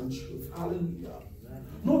 grace and truth. Hallelujah.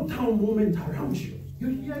 No down moment around you. You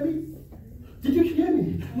hear me? Did you hear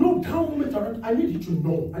me? No down moment around. I need you to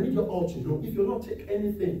know. I need you all to know. If you're not taking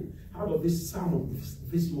anything out of this sermon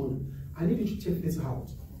this morning, I need you to take this out.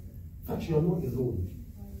 That you are not alone.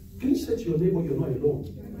 Can you say to your neighbor, you're not alone?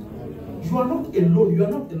 You are not alone. You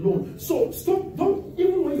are not alone. So stop. Don't,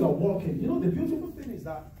 even when you are walking, you know, the beautiful thing is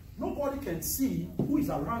that nobody can see who is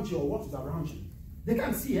around you or what is around you. They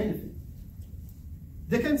can't see anything.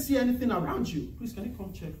 They can't see anything around you. Please, can you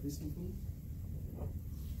come check this thing for me?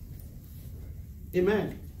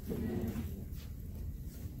 Amen.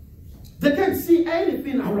 They can't see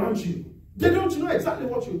anything around you. They don't know exactly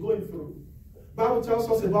what you're going through. The Bible tells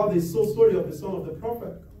us about the story of the son of the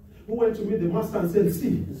prophet who went to meet the master and said,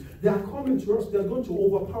 see, they are coming to us, they're going to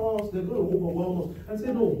overpower us, they're going to overwhelm us. And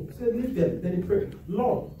say, no, say, leave them. Then he prayed,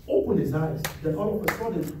 Lord, open his eyes. Then all of a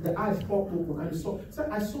sudden, the eyes popped open and he saw,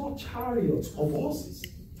 I saw chariots of horses.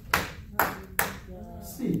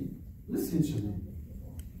 See, listen to me.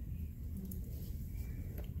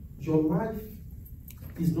 Your life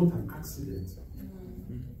is not an accident.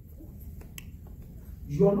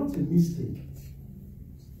 You are not a mistake.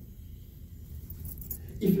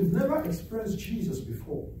 If you've never experienced Jesus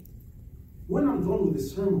before, when I'm done with the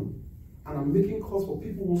sermon and I'm making calls for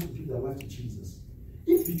people who want to give their life to Jesus,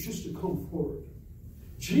 if you choose to come forward,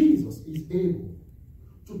 Jesus is able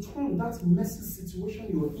to turn that messy situation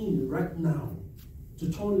you're in right now,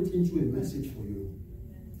 to turn it into a message for you.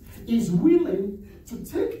 He's willing to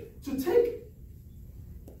take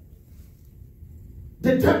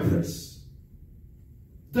the debris,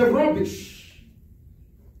 the rubbish,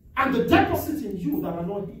 And the deposit in you that are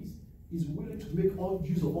not his is willing to make all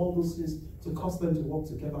use of all those things to cause them to work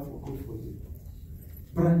together for good for you.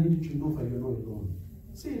 But I need you to know that you're not alone.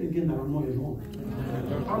 Say it again, that I'm not alone.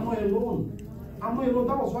 I'm not alone. I'm not alone.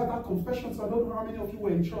 That was why that confession, so I don't know how many of you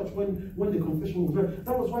were in church when the confession was read.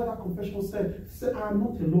 That was why that confession said, I am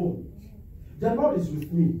not alone. The Lord is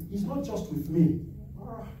with me. He's not just with me.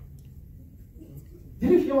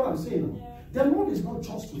 Did you hear what I'm saying now? The Lord is not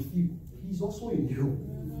just with you. He's also in you.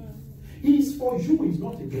 He is for you. He's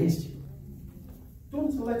not against you.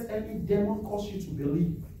 Don't let any demon cause you to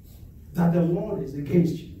believe that the Lord is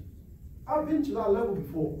against you. I've been to that level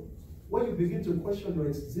before, where you begin to question your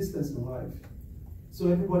existence in life. So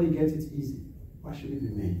everybody gets it easy. Why should it be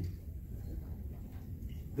me?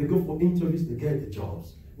 They go for interviews, they get the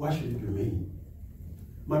jobs. Why should it be me?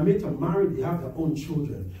 My mates are married, they have their own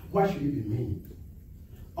children. Why should it be me?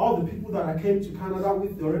 All the people that I came to Canada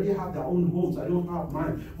with, they already have their own homes. I don't have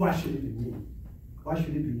mine. Why should it be me? Why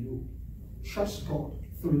should it be you? Trust God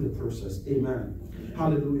through the process. Amen.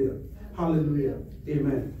 Hallelujah. Hallelujah.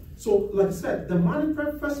 Amen. So, like I said, the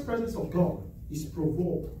manifest presence of God is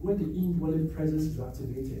provoked when the indwelling presence is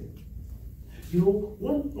activated. You know,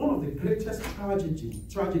 one of the greatest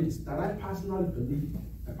tragedies that I personally believe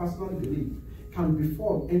can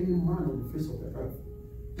befall any man on the face of the earth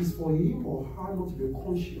is for him or her not to be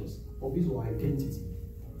conscious of his or her identity.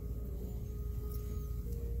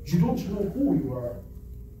 You don't know who you are.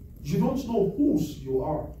 You don't know whose you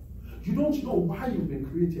are. You don't know why you've been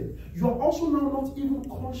created. You are also now not even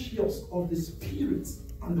conscious of the Spirit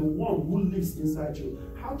and the one who lives inside you.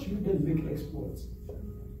 How do you then make exploits?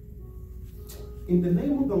 In the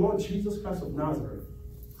name of the Lord Jesus Christ of Nazareth,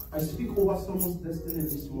 I speak over someone's destiny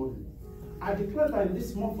this morning. I declare that in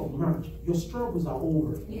this month of March, your struggles are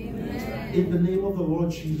over. Amen. In the name of the Lord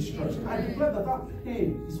Jesus Christ. I declare that that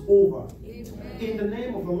pain is over. Amen. In the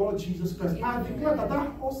name of the Lord Jesus Christ. Amen. I declare that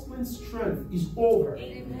that hustling strength is over.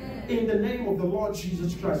 Amen. In the name of the Lord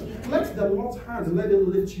Jesus Christ. Let the Lord's hand, let it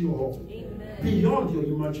lift you up. Amen. Beyond your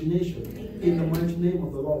imagination. Amen. In the mighty name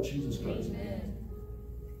of the Lord Jesus Christ. Amen.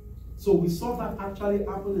 So we saw that actually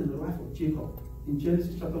happen in the life of Jacob in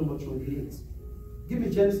Genesis chapter number 28. Give me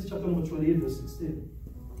Genesis chapter number 28, verse 16.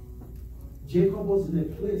 Jacob was in a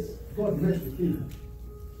place, God met with him,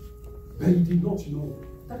 but he did not know.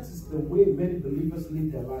 That is the way many believers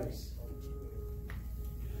live their lives.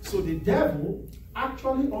 So the devil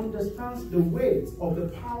actually understands the weight of the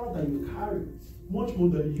power that you carry, much more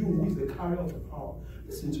than you who is the carrier of the power.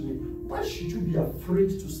 Listen to me. Why should you be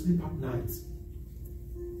afraid to sleep at night?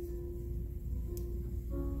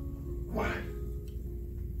 Why?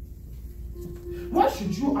 Why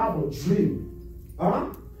should you have a dream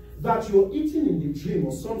that you're eating in the dream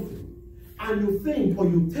or something, and you think or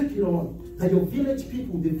you take it on that your village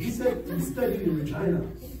people, they visit you in Regina?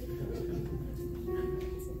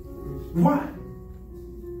 Why?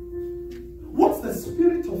 What's the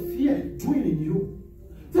spirit of fear doing in you?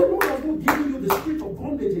 The Lord has not given you the spirit of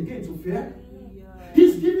bondage again to fear.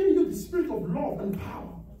 He's giving you the spirit of love and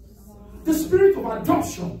power. The spirit of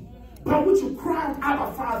adoption, by which you cry out,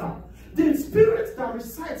 Abba, Father. The spirit that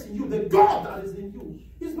resides in you, the God that is in you,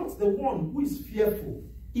 is not the one who is fearful.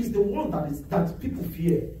 He's the one that people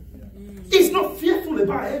fear. He's not fearful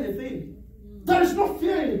about anything. There is no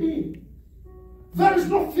fear in him. There is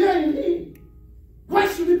no fear in him. Why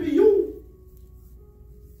should it be you?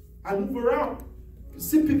 I move around,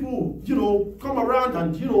 see people, come around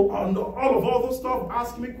and, on all those stuff,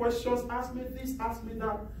 ask me questions, ask me this, ask me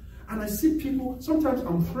that. And I see people, sometimes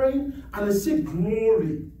I'm praying and I see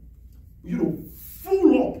glory,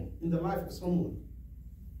 full up in the life of someone.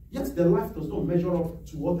 Yet their life does not measure up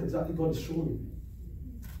to what exactly God is showing me.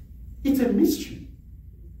 It's a mystery.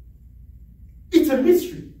 It's a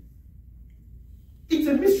mystery. It's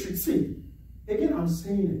a mystery. See, again, I'm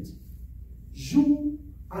saying it. You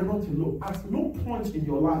are not alone. At no point in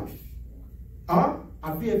your life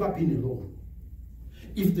have you ever been alone.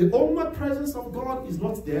 If the omnipresence of God is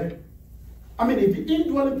not there, if the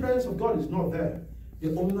indwelling presence of God is not there,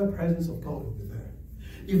 the omnipresence of God will be there.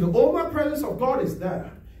 If the omnipresence of God is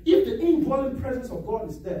there, if the indwelling presence of God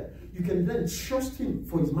is there, you can then trust him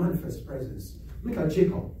for his manifest presence. Look at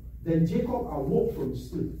Jacob. Then Jacob awoke from his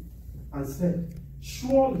sleep and said,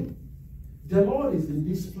 surely the Lord is in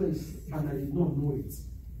this place and I did not know it.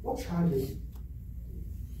 What tragedy.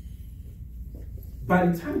 By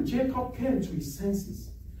the time Jacob came to his senses,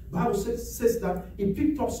 the Bible says that he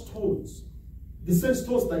picked up stones, the same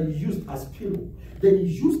stones that he used as pillow. Then he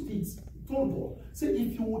used it, told God, say,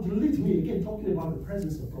 if you would lead me, again talking about the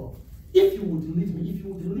presence of God, if you would lead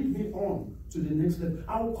me on to the next level,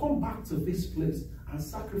 I will come back to this place and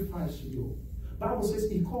sacrifice to you. Bible says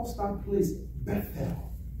he calls that place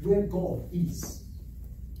Bethel, where God is.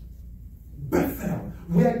 Bethel,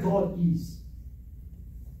 where God is.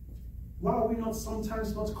 Why are we not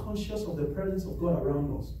sometimes not conscious of the presence of God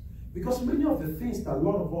around us? Because many of the things that a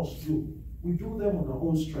lot of us do, we do them on our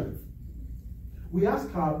own strength. We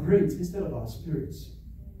ask our brains instead of our spirits.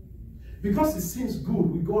 Because it seems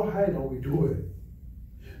good, we go ahead and we do it.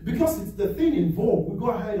 Because it's the thing in vogue, we go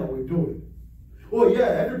ahead and we do it. Oh yeah,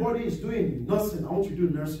 everybody is doing nursing, I want to do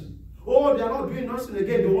nursing. Oh, they are not doing nursing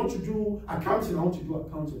again, they want to do accounting, I want to do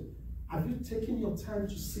accounting. Have you taken your time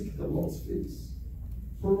to seek the Lord's face?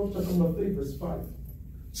 Proverbs chapter number 3, verse 5.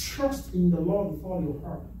 Trust in the Lord with all your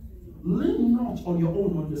heart. Lean not on your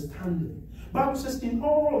own understanding. Bible says, in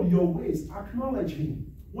all your ways, acknowledge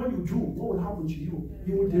him. When you do, what will happen to you?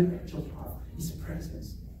 He will direct your path. His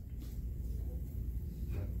presence.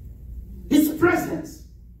 His presence.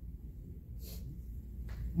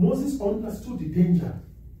 Moses understood the danger.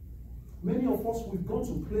 Many of us, we've gone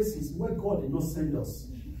to places where God did not send us.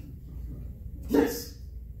 Yes.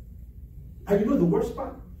 And you know the worst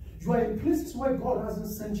part? You are in places where God hasn't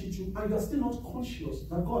sent you to, and you are still not conscious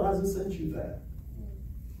that God hasn't sent you there.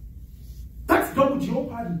 That's double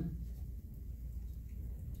jeopardy.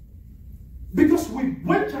 Because we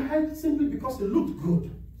went ahead simply because it looked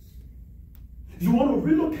good. You want to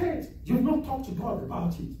relocate. You've not talked to God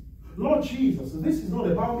about it. Lord Jesus, this is not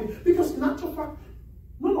about me. Because in actual fact,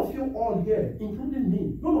 none of you all here, including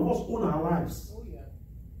me, none of us own our lives. Oh, yeah.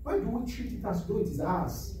 Why do we treat it as though it is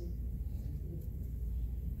ours?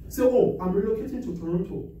 Say, oh, I'm relocating to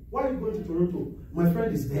Toronto. Why are you going to Toronto? My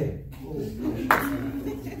friend is there. Oh.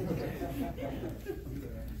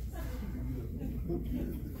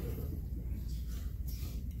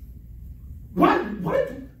 Why?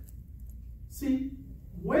 See,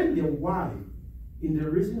 when the why, in the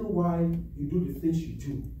reason why you do the things you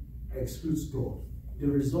do, excludes God, the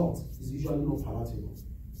result is usually not palatable.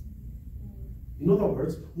 In other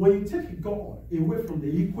words, when you take God away from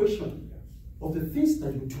the equation of the things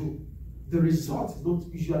that you do, the result is not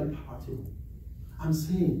usually palatable. I'm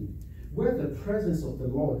saying, where the presence of the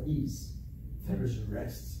Lord is, there is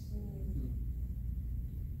rest.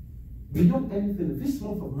 Beyond anything, this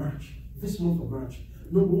month of March,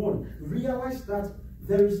 number one, realize that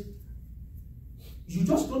you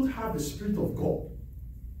just don't have the Spirit of God.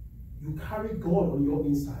 You carry God on your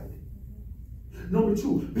inside. Number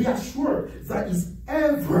two, be assured that He's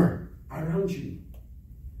ever around you.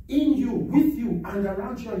 In you, with you, and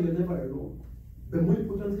around you, and you're never alone. But more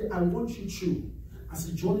importantly, I want you to, as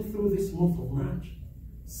you journey through this month of March,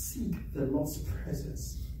 seek the Lord's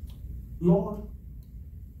presence. Lord,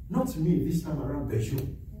 not me this time around, but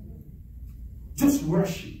you. Just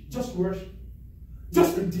worship. Just worship.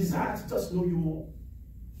 Just a desire to just know you more.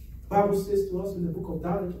 The Bible says to us in the book of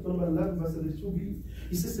Daniel, chapter number 11, verse 32b,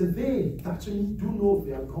 it says that they that do know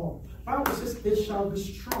their God, the Bible says they shall be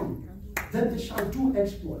strong, then they shall do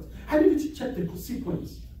exploits. I need you to check the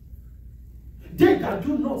sequence. They that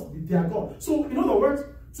do not their God. So, in other words,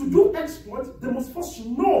 to do exploits, they must first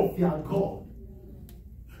know their God.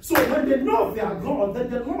 So when they know their God, then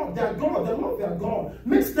the Lord their God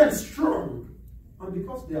makes them strong. And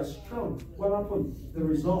because they are strong, what happens? The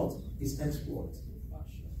result is exploit.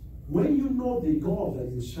 When you know the God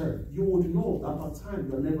that you serve, you would know that at time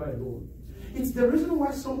you are never alone. It's the reason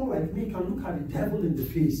why someone like me can look at the devil in the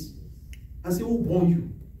face and say, who born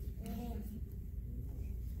you?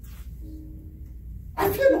 I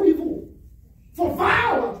fear no evil. For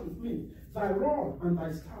thou art with me. Thy rod and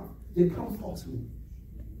thy staff, they comfort me.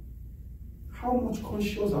 How much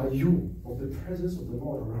conscious are you of the presence of the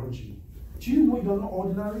Lord around you? Do you know you're not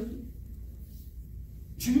ordinary?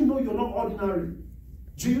 Do you know you're not ordinary?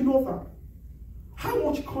 Do you know that? How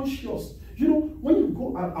much conscious? You know, when you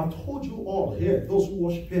go, I've told you all here, those who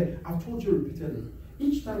worship here, I've told you repeatedly.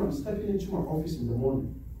 Each time I'm stepping into my office in the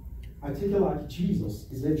morning, I take it like Jesus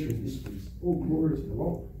is entering this place. Oh, glory to the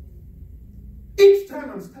Lord. Each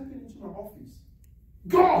time I'm stepping into my office,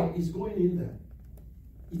 God is going in there.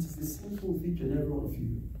 It is the sinful thing in every one of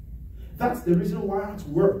you. That's the reason why at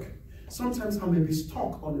work, sometimes I may be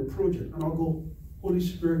stuck on a project and I'll go, Holy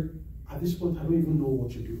Spirit, at this point I don't even know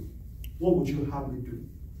what to do. What would you have me do?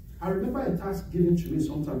 I remember a task given to me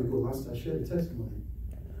some time ago, last I shared a testimony.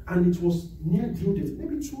 And it was near due date,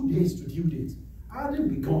 maybe 2 days to due date. I hadn't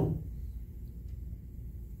begun.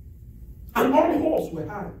 And all hopes were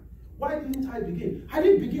high. Why didn't I begin? I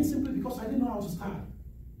didn't begin simply because I didn't know how to start.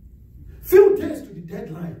 Few days to the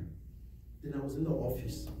deadline, then I was in the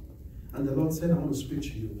office. And the Lord said, I want to speak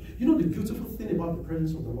to you. You know the beautiful thing about the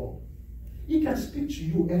presence of the Lord? He can speak to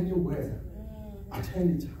you anywhere, at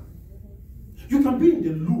any time. You can be in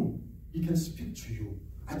the loo, He can speak to you.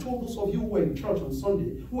 I told those of you who were in church on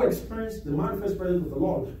Sunday, who experienced the manifest presence of the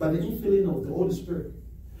Lord by the infilling of the Holy Spirit,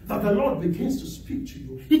 that the Lord begins to speak to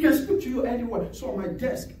you. He can speak to you anywhere. So on my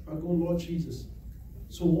desk, I go, Lord Jesus,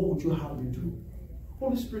 so what would you have me do?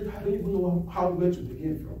 Holy Spirit, I don't even know where to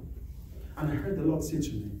begin from. And I heard the Lord say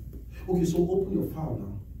to me, okay, so open your file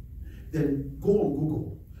now. Then go on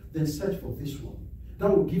Google. Then search for this one. That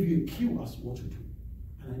will give you a cue as to what to do.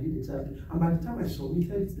 And I did exactly. And by the time I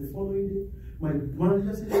submitted it the following day, my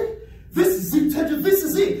manager said, hey, this is it, Teju, this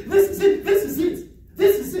is it, this is it, this is it.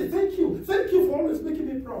 This is it. Thank you. Thank you for always making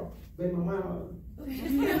me proud. But in my mind,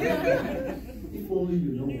 if only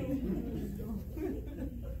you know.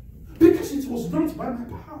 Because it was not by my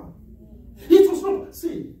power. It was not.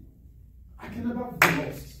 See, I can never be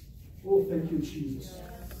lost. Oh, thank you, Jesus.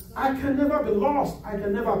 I can never be lost. I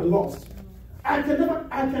can never be lost. I can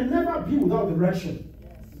never be without direction.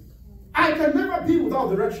 I can never be without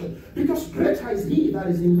direction. Because greater is He that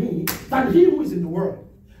is in me than he who is in the world.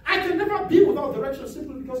 I can never be without direction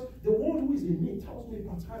simply because the one who is in me tells me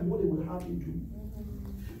per time what they would have me do.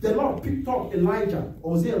 The Lord picked up Elijah,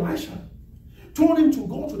 or was it Elisha? Told him to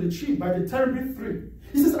go to the tree by the terebinth tree.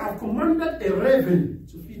 He says, I've commanded a raven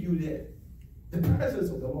to feed you there. The presence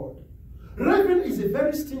of the Lord. Raven is a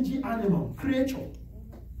very stingy animal, creature.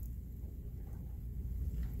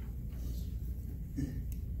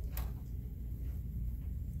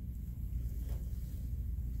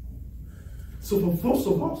 So for those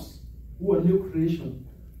of us who are new creation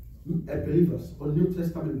believers or New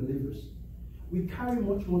Testament believers, we carry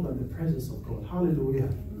much more than the presence of God. Hallelujah.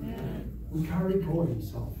 Amen. We carry God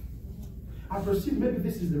Himself. I perceive maybe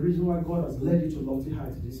this is the reason why God has led you to lofty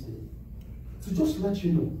heights this day. To just let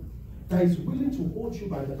you know that He's willing to hold you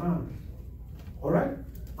by the arm, all right,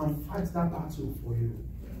 and fight that battle for you.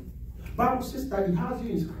 Bible says that He has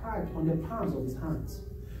you inscribed on the palms of His hands.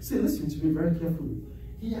 See, listen to me very carefully.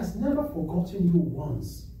 He has never forgotten you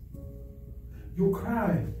once. You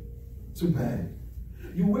cry to bed.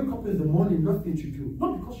 You wake up in the morning, nothing to do.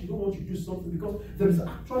 Not because you don't want to do something, because there is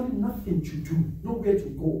actually nothing to do, nowhere to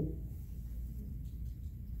go.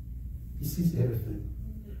 He sees everything.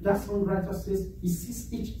 That songwriter says, He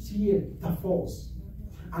sees each tear that falls.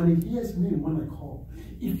 And He hears me when I call.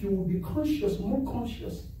 If you will be conscious, more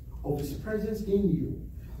conscious of His presence in you,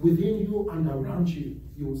 within you and around you,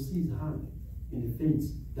 you will see His hand in the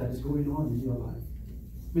things that is going on in your life.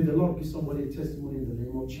 May the Lord give somebody a testimony in the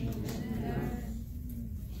name of Jesus.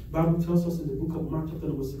 Bible tells us in the book of Mark chapter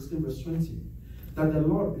number 16 verse 20 that the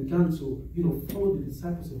Lord began to follow the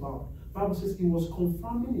disciples about. Bible says He was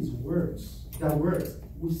confirming His words, their words,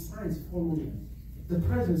 with signs following the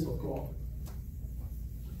presence of God.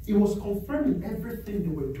 He was confirming everything they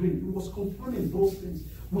were doing. He was confirming those things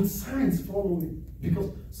with signs following.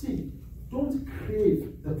 Because see, don't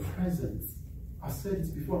crave the presence. I said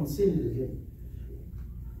it before, I'm saying it again.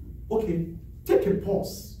 Okay, take a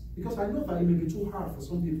pause. Because I know that it may be too hard for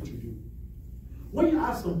some people to do. When you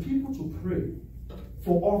ask some people to pray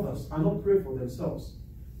for others and not pray for themselves,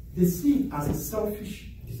 they see it as a selfish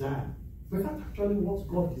desire. But that's actually what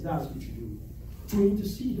God desires you to do. To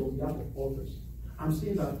intercede on behalf of others. I'm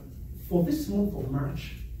saying that for this month of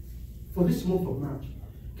March,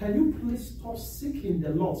 can you please stop seeking the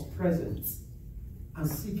Lord's presence and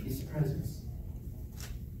seek His presence?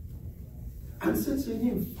 And say to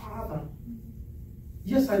Him, Father,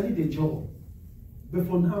 yes, I need a job. But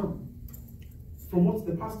for now, from what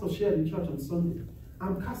the pastor shared in church on Sunday,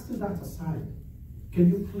 I'm casting that aside.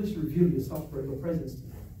 Can you please reveal yourself for your presence to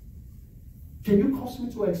me? Can you cause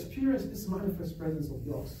me to experience this manifest presence of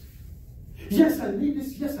yours? Yes, I need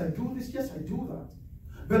this. Yes, I do this. Yes, I do that.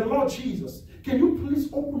 But Lord Jesus, can you please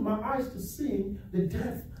open my eyes to see the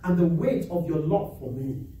depth and the weight of your love for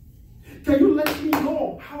me? Can you let me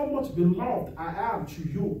know how much beloved I am to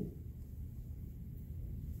you?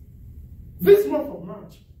 This month of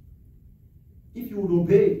March, if you would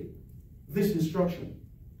obey this instruction,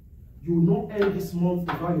 you will not end this month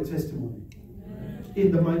without your testimony. Amen.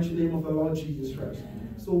 In the mighty name of the Lord Jesus Christ.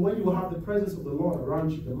 Amen. So when you have the presence of the Lord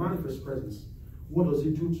around you, the manifest presence, what does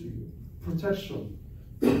it do to you? Protection.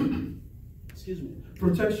 Excuse me.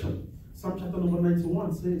 Protection. Psalm chapter number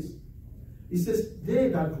 91 says, it says, they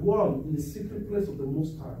that dwell in the secret place of the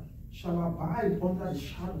Most High shall abide under the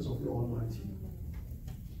shadows of the Almighty.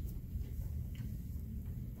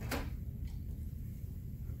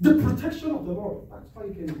 The protection of the Lord, that's why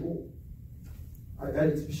you can go.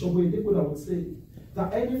 It's Bishop Wale that would say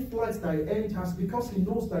that any flight that he enters, because he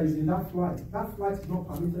knows that he's in that flight is not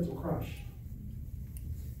permitted to crash.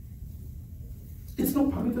 It's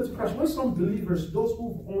not permitted to crash. When some believers, those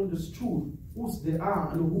who've understood whose they are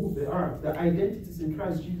and who they are, their identities in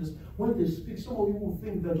Christ Jesus, when they speak, some of you will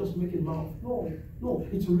think they're just making mouth. No, no,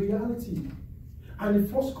 it's a reality. And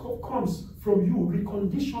it first comes from you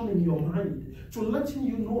reconditioning your mind to letting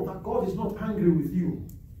you know that God is not angry with you,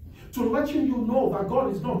 to letting you know that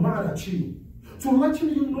God is not mad at you, to letting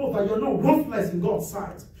you know that you're not worthless in God's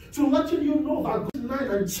sight, to letting you know that God is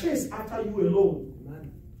mine and chase after you alone.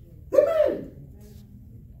 Amen. Amen.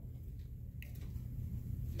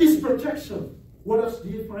 It's protection. What else do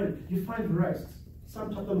you find? You find rest.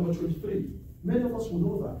 Psalm chapter number 23. Many of us will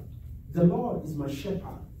know that. The Lord is my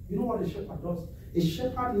shepherd. You know what a shepherd does? A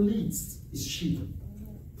shepherd leads his sheep.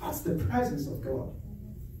 That's the presence of God.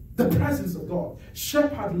 The presence of God.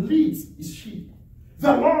 Shepherd leads his sheep.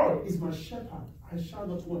 The Lord is my shepherd. I shall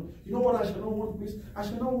not want. You know what I shall not want means? I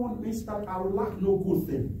shall not want means that I will lack no good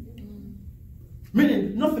thing.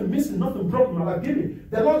 Meaning, nothing missing, nothing broken in my life. Give me.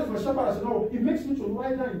 The Lord is my shepherd. I shall know. It makes me to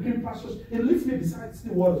lie down in green pastures. It leads me beside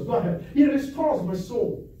still waters. Go ahead. It restores my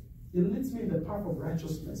soul. It leads me in the path of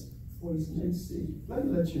righteousness for his name's sake. Let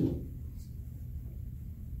me let you know.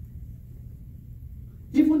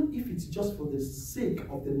 Even if it's just for the sake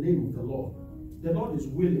of the name of the Lord is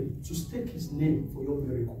willing to stake his name for your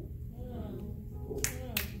miracle. Oh,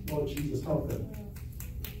 Lord Jesus, help them.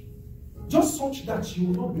 Just such that you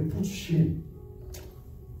will not be put to shame.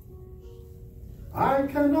 I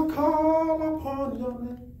cannot call upon your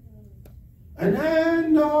name and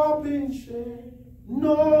end up in shame.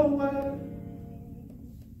 Nowhere.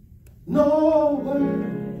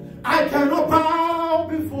 Nowhere. I cannot bow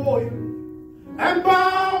before you and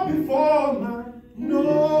bow before man.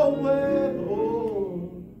 Nowhere.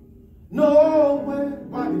 Oh, nowhere.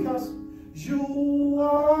 Why? Because you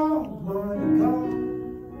are my God.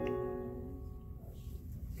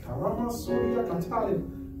 Karama Soria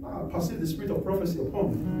Katalim. I perceive the spirit of prophecy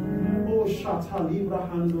upon me. Oh, Shata Libra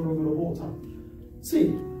Handorogota.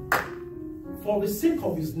 See, for the sake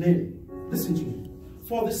of his name, listen to me.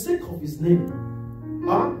 For the sake of his name,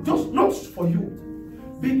 just not for you,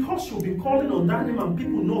 because you've been calling on that name and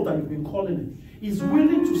people know that you've been calling him, he's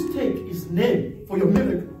willing to stake his name for your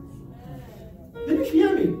miracle. Did you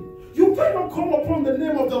hear me? You cannot call upon the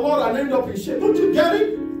name of the Lord and end up in shame. Don't you get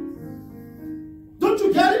it? Don't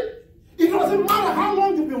you get it? It doesn't matter how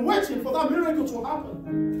long you've been waiting for that miracle to happen.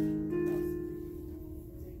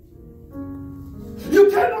 You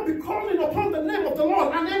cannot be calling upon the name of the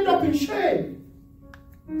Lord and end up in shame.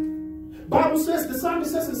 Bible says, the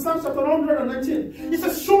psalmist says in Psalm chapter 119, he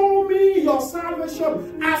says, show me your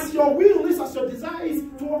salvation as your will is, as your desire is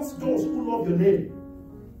towards those who love your name.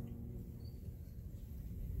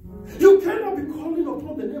 You cannot be calling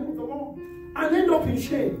upon the name of the Lord and end up in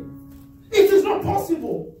shame. It is not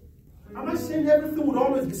possible. Am I saying everything would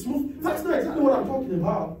always be smooth? That's not exactly what I'm talking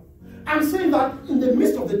about. I'm saying that in the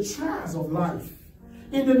midst of the trials of life,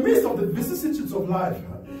 in the midst of the vicissitudes of life,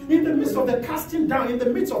 in the midst of the casting down, in the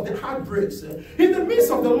midst of the heartbreaks, in the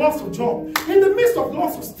midst of the loss of job, in the midst of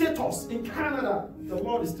loss of status in Canada, the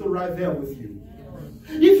Lord is still right there with you.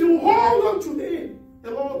 If you hold on to him,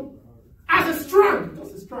 the Lord, as a strand,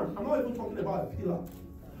 just a strand, I'm not even talking about a pillar,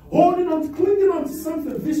 holding on, clinging on to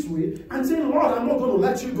something this way and saying, Lord, I'm not going to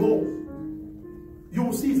let you go. You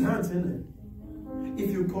will see his hands in it.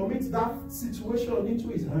 If you commit that situation into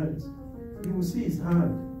his hands, you will see his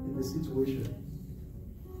hand in the situation.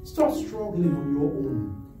 Stop struggling on your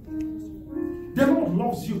own. The Lord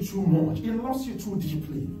loves you too much. He loves you too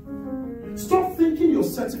deeply. Stop thinking your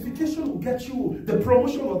certification will get you the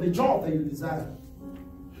promotion or the job that you desire.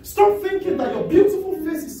 Stop thinking that your beautiful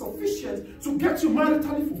face is sufficient to get you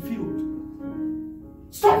maritally fulfilled.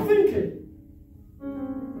 Stop thinking.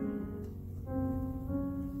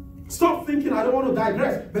 Stop thinking, I don't want to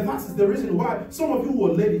digress, but that is the reason why some of you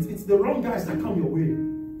were ladies, it's the wrong guys that come your way.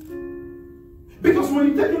 Because when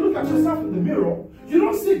you take a look at yourself in the mirror, you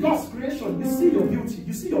don't see God's creation, you see your beauty,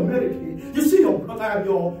 you see your miracle, you see your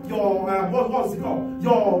what's it called?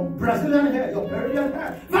 Your Brazilian hair, your Peruvian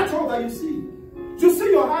hair. That's all that you see. You see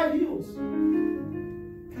your high heels.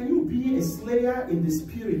 Can you be a slayer in the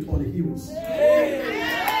spirit on the heels?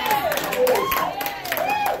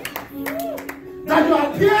 That you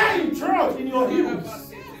appear in church in your heels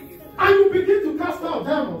and you begin to cast out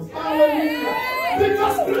demons. Hallelujah.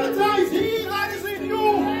 Because greater is he that is in you.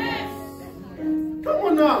 Come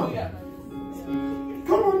on now.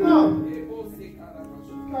 Come on now.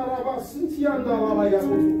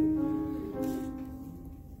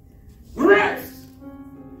 Rest.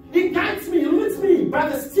 He guides me, he leads me by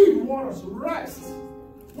the still waters. Rest.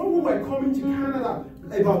 When we were coming to Canada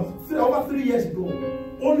about over 3 years ago,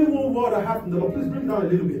 only one word I have from the Lord. Please bring it down a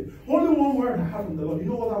little bit. Only one word I have from the Lord. You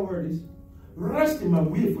know what that word is? Rest in my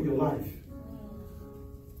will for your life.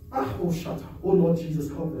 Ah, oh, shut up. Oh, Lord Jesus,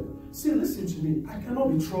 help them. See, listen to me. I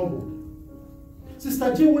cannot be troubled.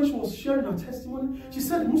 Sister Jane, when she was sharing her testimony, she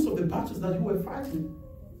said most of the battles that you were fighting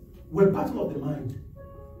were battle of the mind.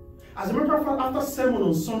 As a matter of fact, after sermon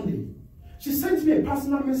on Sunday, she sent me a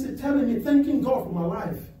personal message telling me, thanking God for my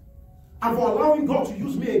life and for allowing God to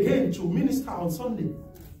use me again to minister on Sunday.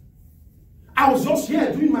 I was just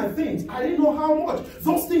here doing my things. I didn't know how much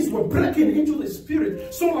those things were breaking into the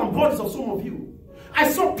spirit, soul, and bodies of some of you. I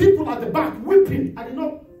saw people at the back weeping.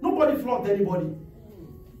 Nobody flogged anybody.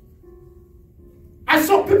 I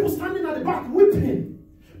saw people standing at the back weeping.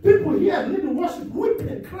 People here leading worship,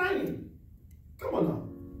 weeping, crying. Come on now.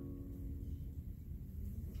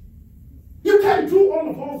 You can't do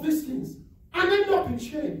all these things and end up in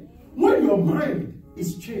shame. When your mind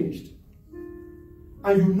is changed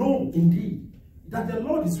and you know indeed that the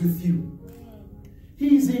Lord is with you,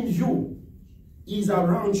 He is in you, He is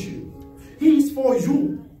around you, He is for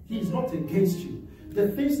you, He is not against you, the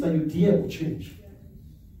things that you dare will change.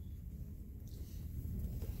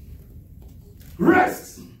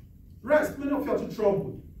 Rest. Rest. Many of you are too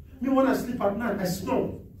troubled. Me, when I sleep at night, I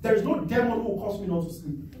snore. There is no demon who will cause me not to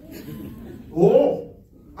sleep. Oh,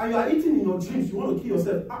 and you are eating in your dreams. You want to kill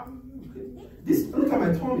yourself. Look at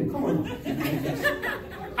my tummy. Come on.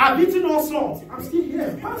 I've eaten all sorts. I'm still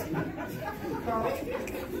here.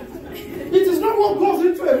 It is not what goes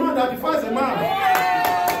into a man that defies a man.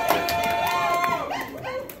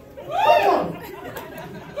 Come on.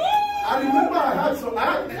 I remember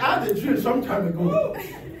I had a dream some time ago.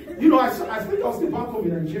 You know, I think I was still back home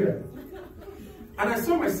in Nigeria. And I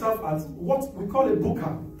saw myself as what we call a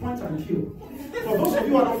booker, point and kill. For those of you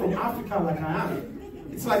who are not from Africa like I am,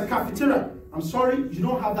 it's like cafeteria. I'm sorry, you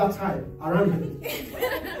don't have that type around here.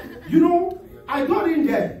 You know, I got in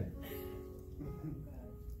there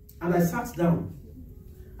and I sat down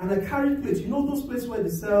and I carried plates. You know those places where they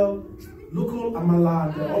sell local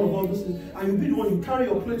amala and all of those things, and you be the one, you carry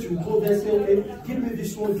your plate, you go there, say, okay, give me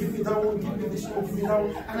this one, give me that one, give me this one, give me that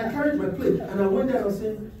one. And I carried my plate and I went there and I was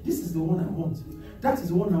saying, this is the one I want. That is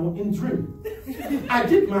the one I want in dream. I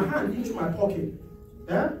dipped my hand into my pocket.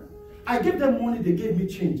 Yeah? I gave them money, they gave me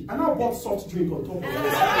change. And I bought soft drink on top of it.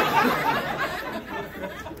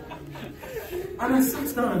 And I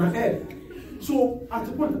sat down and I ate. So at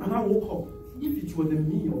the point, and I woke up, if it were the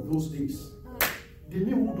me of those days, the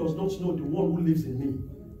me who does not know the one who lives in me,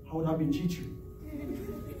 I would have been cheating.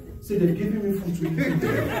 Say, they've given me food to eat.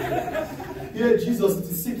 Yeah, Jesus, it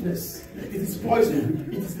is sickness. It is poison.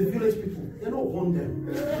 It is the village people. They don't want them.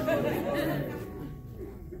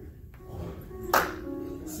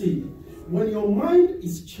 See, when your mind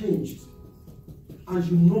is changed and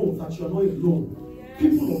you know that you are not alone,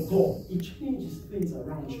 people of God, it changes things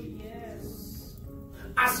around you.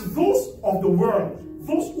 As those of the world,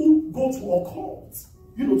 those who go to occults,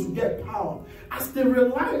 you know, to get power, as they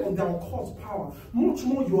rely on their occult power, much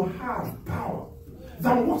more you have power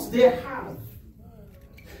than what they have.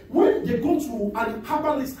 When they go to an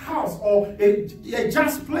herbalist house or a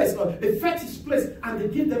jazz place or a fetish place and they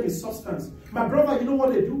give them a substance, my brother, you know what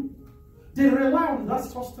they do? They rely on that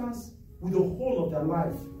substance with the whole of their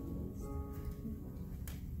life.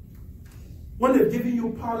 When they've given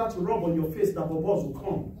you powder to rub on your face, that bubbles will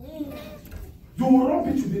come. You will rub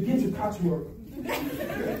it to begin to catch work.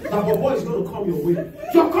 That bubble is going to come your way.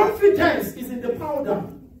 Your confidence is in the powder.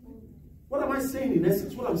 What am I saying in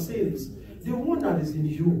essence? What I'm saying is, the one that is in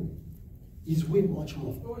you is way much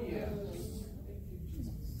more. Oh, yeah.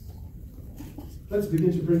 Let's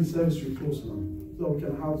begin to bring the service to a close now, so we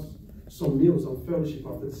can have some meals and fellowship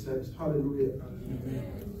after the service. Hallelujah.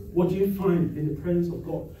 Amen. What do you find in the presence of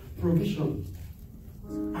God? Provision.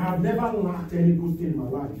 I have never lacked any good thing in my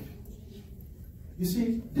life. You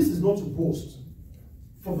see, this is not to boast.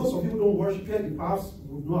 For those of you who don't worship here, the past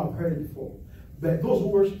would not have heard it before. But those who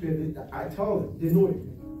worship here, I tell them, they know it.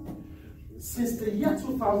 Since the year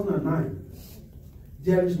 2009,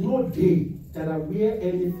 there is no day that I wear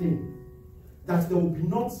anything that there will be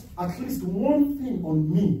not at least one thing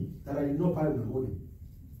on me that I did not buy with my money.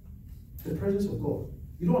 The presence of God.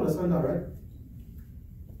 You don't understand that, right?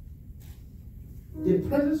 The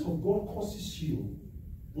presence of God causes you.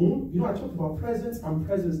 You know, I talked about presence and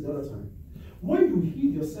presence the other time. When you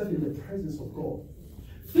heal yourself in the presence of God,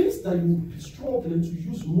 things that you will be struggling to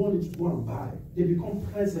use money to go and buy, they become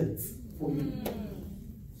present for you.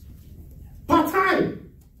 Part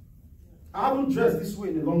time. I haven't dressed this way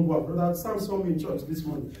in a long while. Brother Sam saw me in church this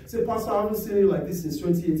morning. Say, Pastor, I haven't seen you like this since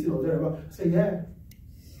 2018 or whatever. Say, yeah.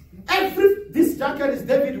 This jacket is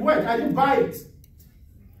David Wedge. I didn't buy it.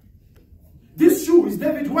 This shoe is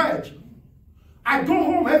David Wedge. I go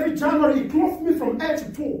home every January. He clothes me from head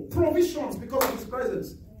to toe. Provisions because of his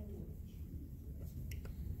presence.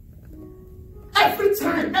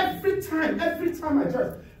 time I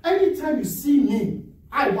dress, anytime you see me,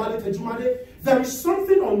 Wale Tejumade, there is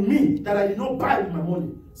something on me that I did not buy with my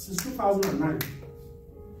money since 2009.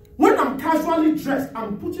 When I'm casually dressed,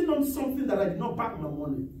 I'm putting on something that I did not buy with my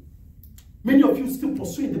money. Many of you still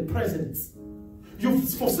pursuing the present. You've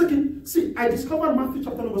forsaken. See, I discovered Matthew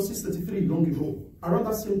chapter number 633 long ago, around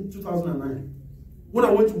that same 2009, when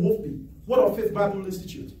I went to WOFB, Word of Faith Bible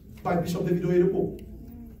Institute, by Bishop David Oyedepo.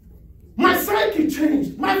 My psyche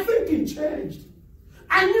changed. My thinking changed.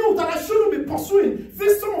 I knew that I shouldn't be pursuing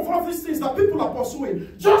some of all these things that people are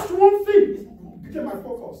pursuing. Just one thing became my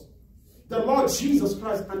focus. The Lord Jesus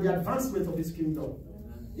Christ and the advancement of his kingdom.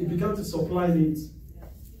 He began to supply needs.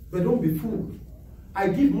 But don't be fooled. I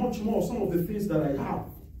give much more of some of the things that I have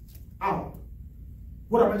out.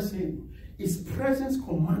 What am I saying? His presence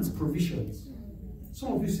commands provisions.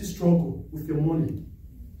 Some of you still struggle with your money.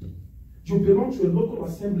 You belong to a local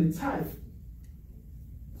assembly tithe.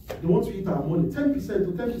 They want to eat our money, 10%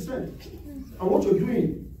 to 10%. And what you're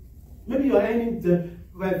doing, maybe you're earning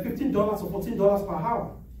 $15 or $14 per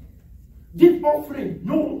hour. Give offering.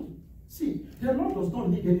 No. See, the Lord does not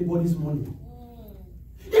need anybody's money.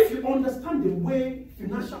 If you understand the way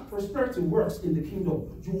financial prosperity works in the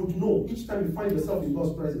kingdom, you would know each time you find yourself in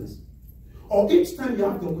God's presence. Or each time you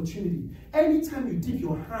have the opportunity, anytime you dip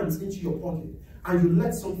your hands into your pocket and you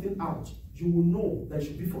let something out, you will know that it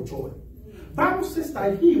should be for joy. Bible says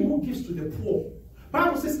that he who gives to the poor,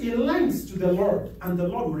 Bible says he lends to the Lord and the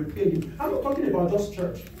Lord will repay him. I'm not talking about just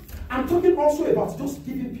church. I'm talking also about just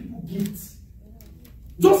giving people gifts.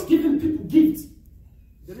 Just giving people gifts.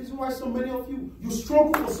 The reason why so many of you, you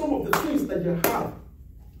struggle for some of the things that you have.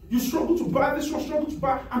 You struggle to buy this, you struggle to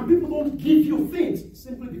buy, and people don't give you things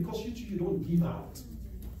simply because you don't give out.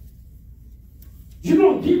 You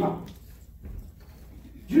don't give out.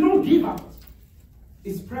 You don't give out.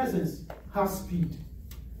 His presence has speed.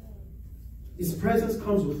 His presence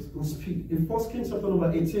comes with speed. In 1 Kings chapter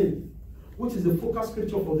number 18, which is the focus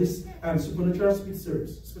scripture for this supernatural speed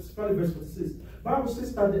series, specifically verse 46, the Bible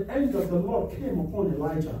says that the angel of the Lord came upon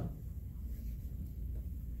Elijah.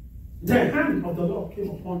 The hand of the Lord came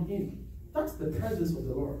upon him. That's the presence of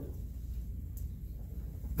the Lord.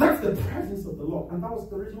 That's the presence of the Lord. And that was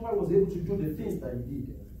the reason why I was able to do the things that he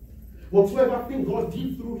did. Whatsoever thing God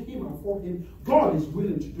did through him and for him, God is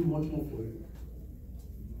willing to do much more for you.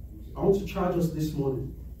 I want to charge us this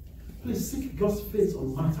morning. Please seek God's face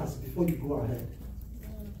on matters before you go ahead.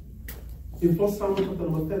 In 1 Samuel chapter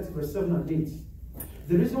number 30, verse 7 and 8,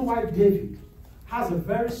 the reason why David has a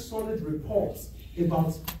very solid report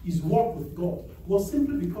about his walk with God was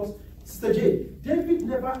simply because, Sister J, David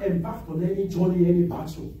never embarked on any journey, any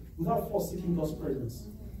battle, without first seeking God's presence.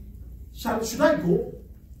 Should I go?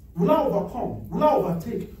 Will I overcome? Will I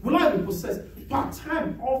overtake? Will I be possessed? Part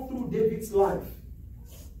time all through David's life.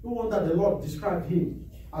 No wonder the Lord described him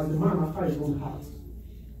as the man after his own heart.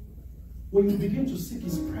 When you begin to seek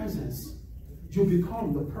his presence, you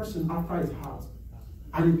become the person after his heart.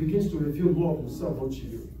 And he begins to reveal more of himself unto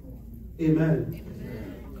you. Amen.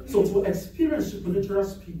 Amen. So to experience supernatural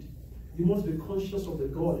speed, you must be conscious of the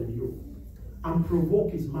God in you and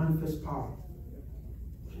provoke his manifest power.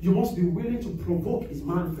 You must be willing to provoke his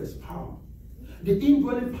manifest power. The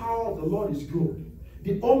indwelling power of the Lord is good.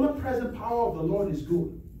 The omnipresent power of the Lord is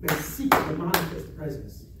good. But seek the manifest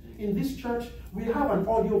presence. In this church, we have an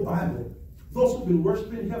audio Bible. Those who've been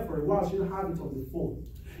worshiping here for a while should have it on the phone.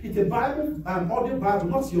 It's a Bible, an audio Bible,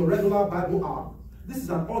 not your regular Bible app. This is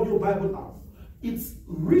an audio Bible app. It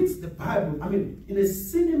reads the Bible, in a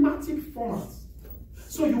cinematic format.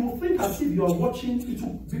 So you will think as if you are watching, it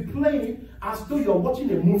will be playing as though you are watching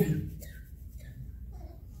a movie.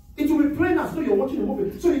 It will be playing as though you're watching a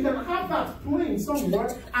movie. So you can have that playing somewhere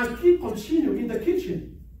and keep continuing in the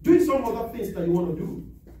kitchen, doing some other things that you want to do.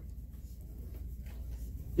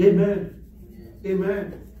 Amen.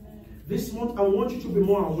 Amen. This month, I want you to be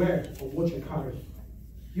more aware of what you carry.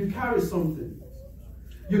 You carry something.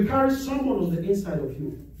 You carry someone on the inside of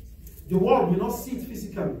you. The world may not see it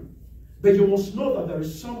physically, but you must know that there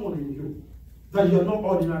is someone in you, that you are not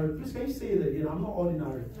ordinary. Please, can you say it again? I'm not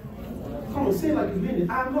ordinary. Come on, say it like you mean it.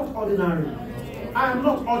 I am not ordinary. I am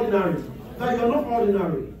not ordinary. That you are not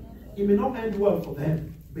ordinary. It may not end well for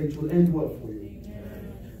them, but it will end well for you.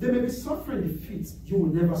 They may be suffering defeat. You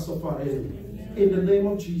will never suffer any. In the name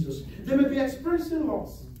of Jesus. They may be experiencing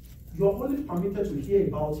loss. You are only permitted to hear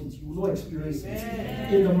about it. You will not experience it.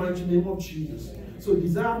 In the mighty name of Jesus. So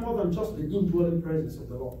desire more than just the indwelling presence of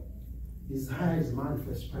the Lord. Desire his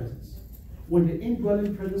manifest presence. When the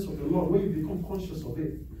indwelling presence of the Lord, when you become conscious of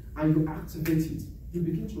it and you activate it, you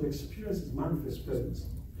begin to experience his manifest presence.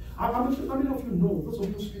 How many of you know, those of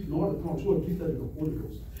you who speak in other tongues, who are gifted in the Holy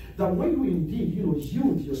Ghost, that when you indeed,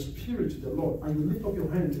 yield your spirit to the Lord, and you lift up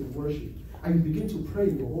your hands in worship, and you begin to pray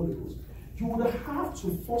in the Holy Ghost, you would have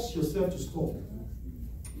to force yourself to stop.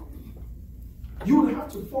 You would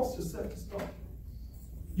have to force yourself to stop.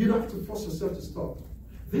 You'd have to force yourself to stop.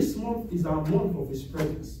 This month is our month of His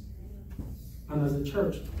presence. And as a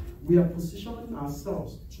church, we are positioning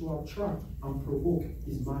ourselves to attract and provoke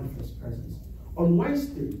His manifest presence. On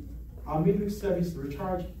Wednesday, our midweek service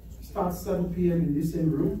recharge starts 7 p.m. in this same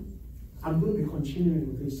room. I'm going to be continuing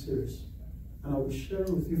with this series. And I will share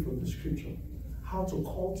with you from the scripture how to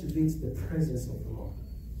cultivate the presence of the Lord.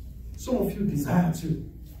 Some of you desire to,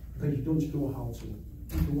 but you don't know how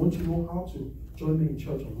to. If you want to know how to, join me in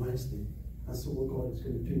church on Wednesday and see what God is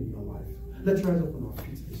going to do in your life. Let's rise up on our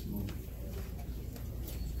feet this morning.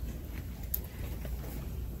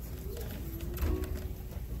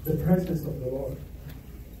 The presence of the Lord.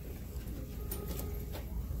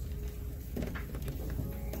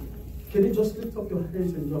 Can you just lift up your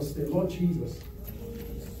hands and just say, Lord Jesus,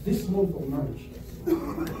 this month of March,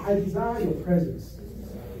 I desire your presence.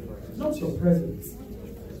 Not your presence.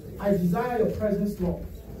 I desire your presence, Lord.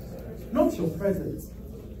 Not your presence.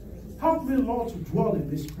 Help me, Lord, to dwell in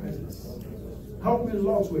this presence. Help me,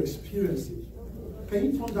 Lord, to experience it. Can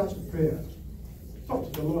you turn that to prayer?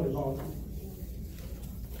 Talk to the Lord about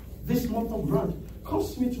it. This month of March,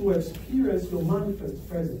 cause me to experience your manifest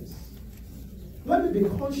presence. Let me be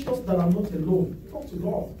conscious that I'm not alone. Talk to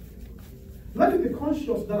God. Let me be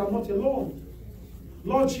conscious that I'm not alone.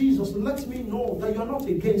 Lord Jesus, let me know that you're not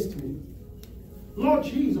against me. Lord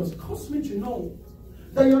Jesus, cause me to know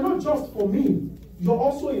that you're not just for me, you're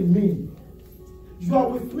also in me. You are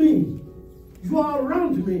with me. You are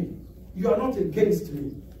around me. You are not against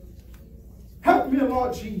me. Help me,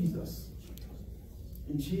 Lord Jesus.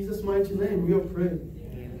 In Jesus' mighty name, we are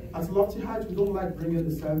praying. At Lofty Heights, we don't like bringing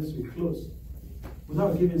the service to a close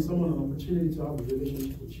without giving someone an opportunity to have a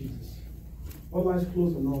relationship with Jesus. All eyes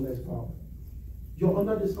closed and all eyes bowed. You're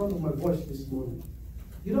under the sound of my voice this morning.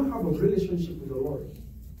 You don't have a relationship with the Lord,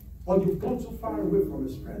 or you've gone too far away from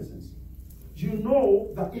His presence. You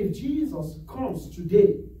know that if Jesus comes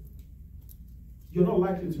today, you're not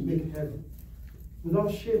likely to make heaven.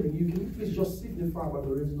 Without shaming, you can please just signify by the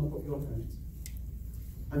raising up of your hands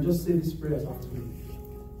and just say these prayers after me.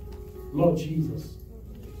 Lord Jesus,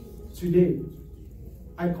 today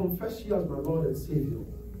I confess you as my Lord and Savior,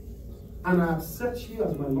 and I accept you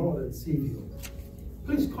as my Lord and Savior.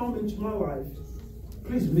 Please come into my life.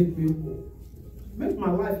 Please make me whole. Make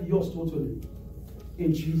my life yours totally.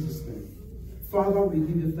 In Jesus' name. Father, we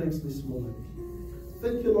give you thanks this morning.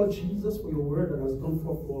 Thank you, Lord Jesus, for your word that has gone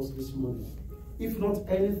forth for us this morning. If not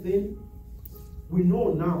anything, we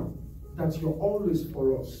know now that you're always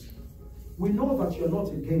for us. We know that you're not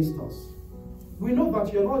against us. We know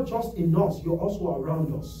that you're not just in us, you're also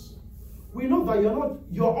around us. We know that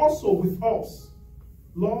you're also with us.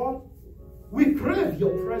 Lord, we crave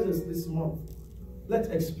your presence this month. Let's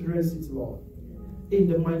experience it, Lord. In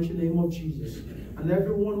the mighty name of Jesus. And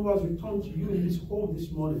everyone who has returned to you in this home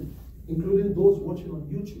this morning, including those watching on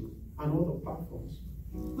YouTube and other platforms,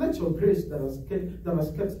 let your grace that has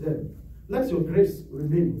kept them, let your grace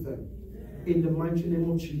remain with them. In the mighty name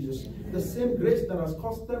of Jesus. The same grace that has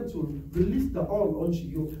caused them to release the all unto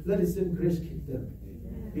you, let the same grace keep them.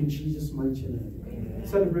 In Jesus' mighty name. Amen.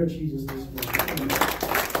 Celebrate Jesus this morning.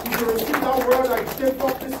 If you receive that word that came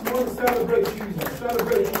up this morning, celebrate Jesus.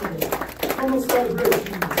 Celebrate Jesus. Come on, celebrate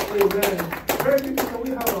Jesus. Amen. Very quickly, can we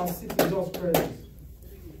have our seat in God's presence?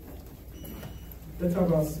 Let's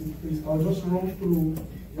have our seat, please. I'll just run through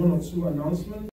one or two announcements.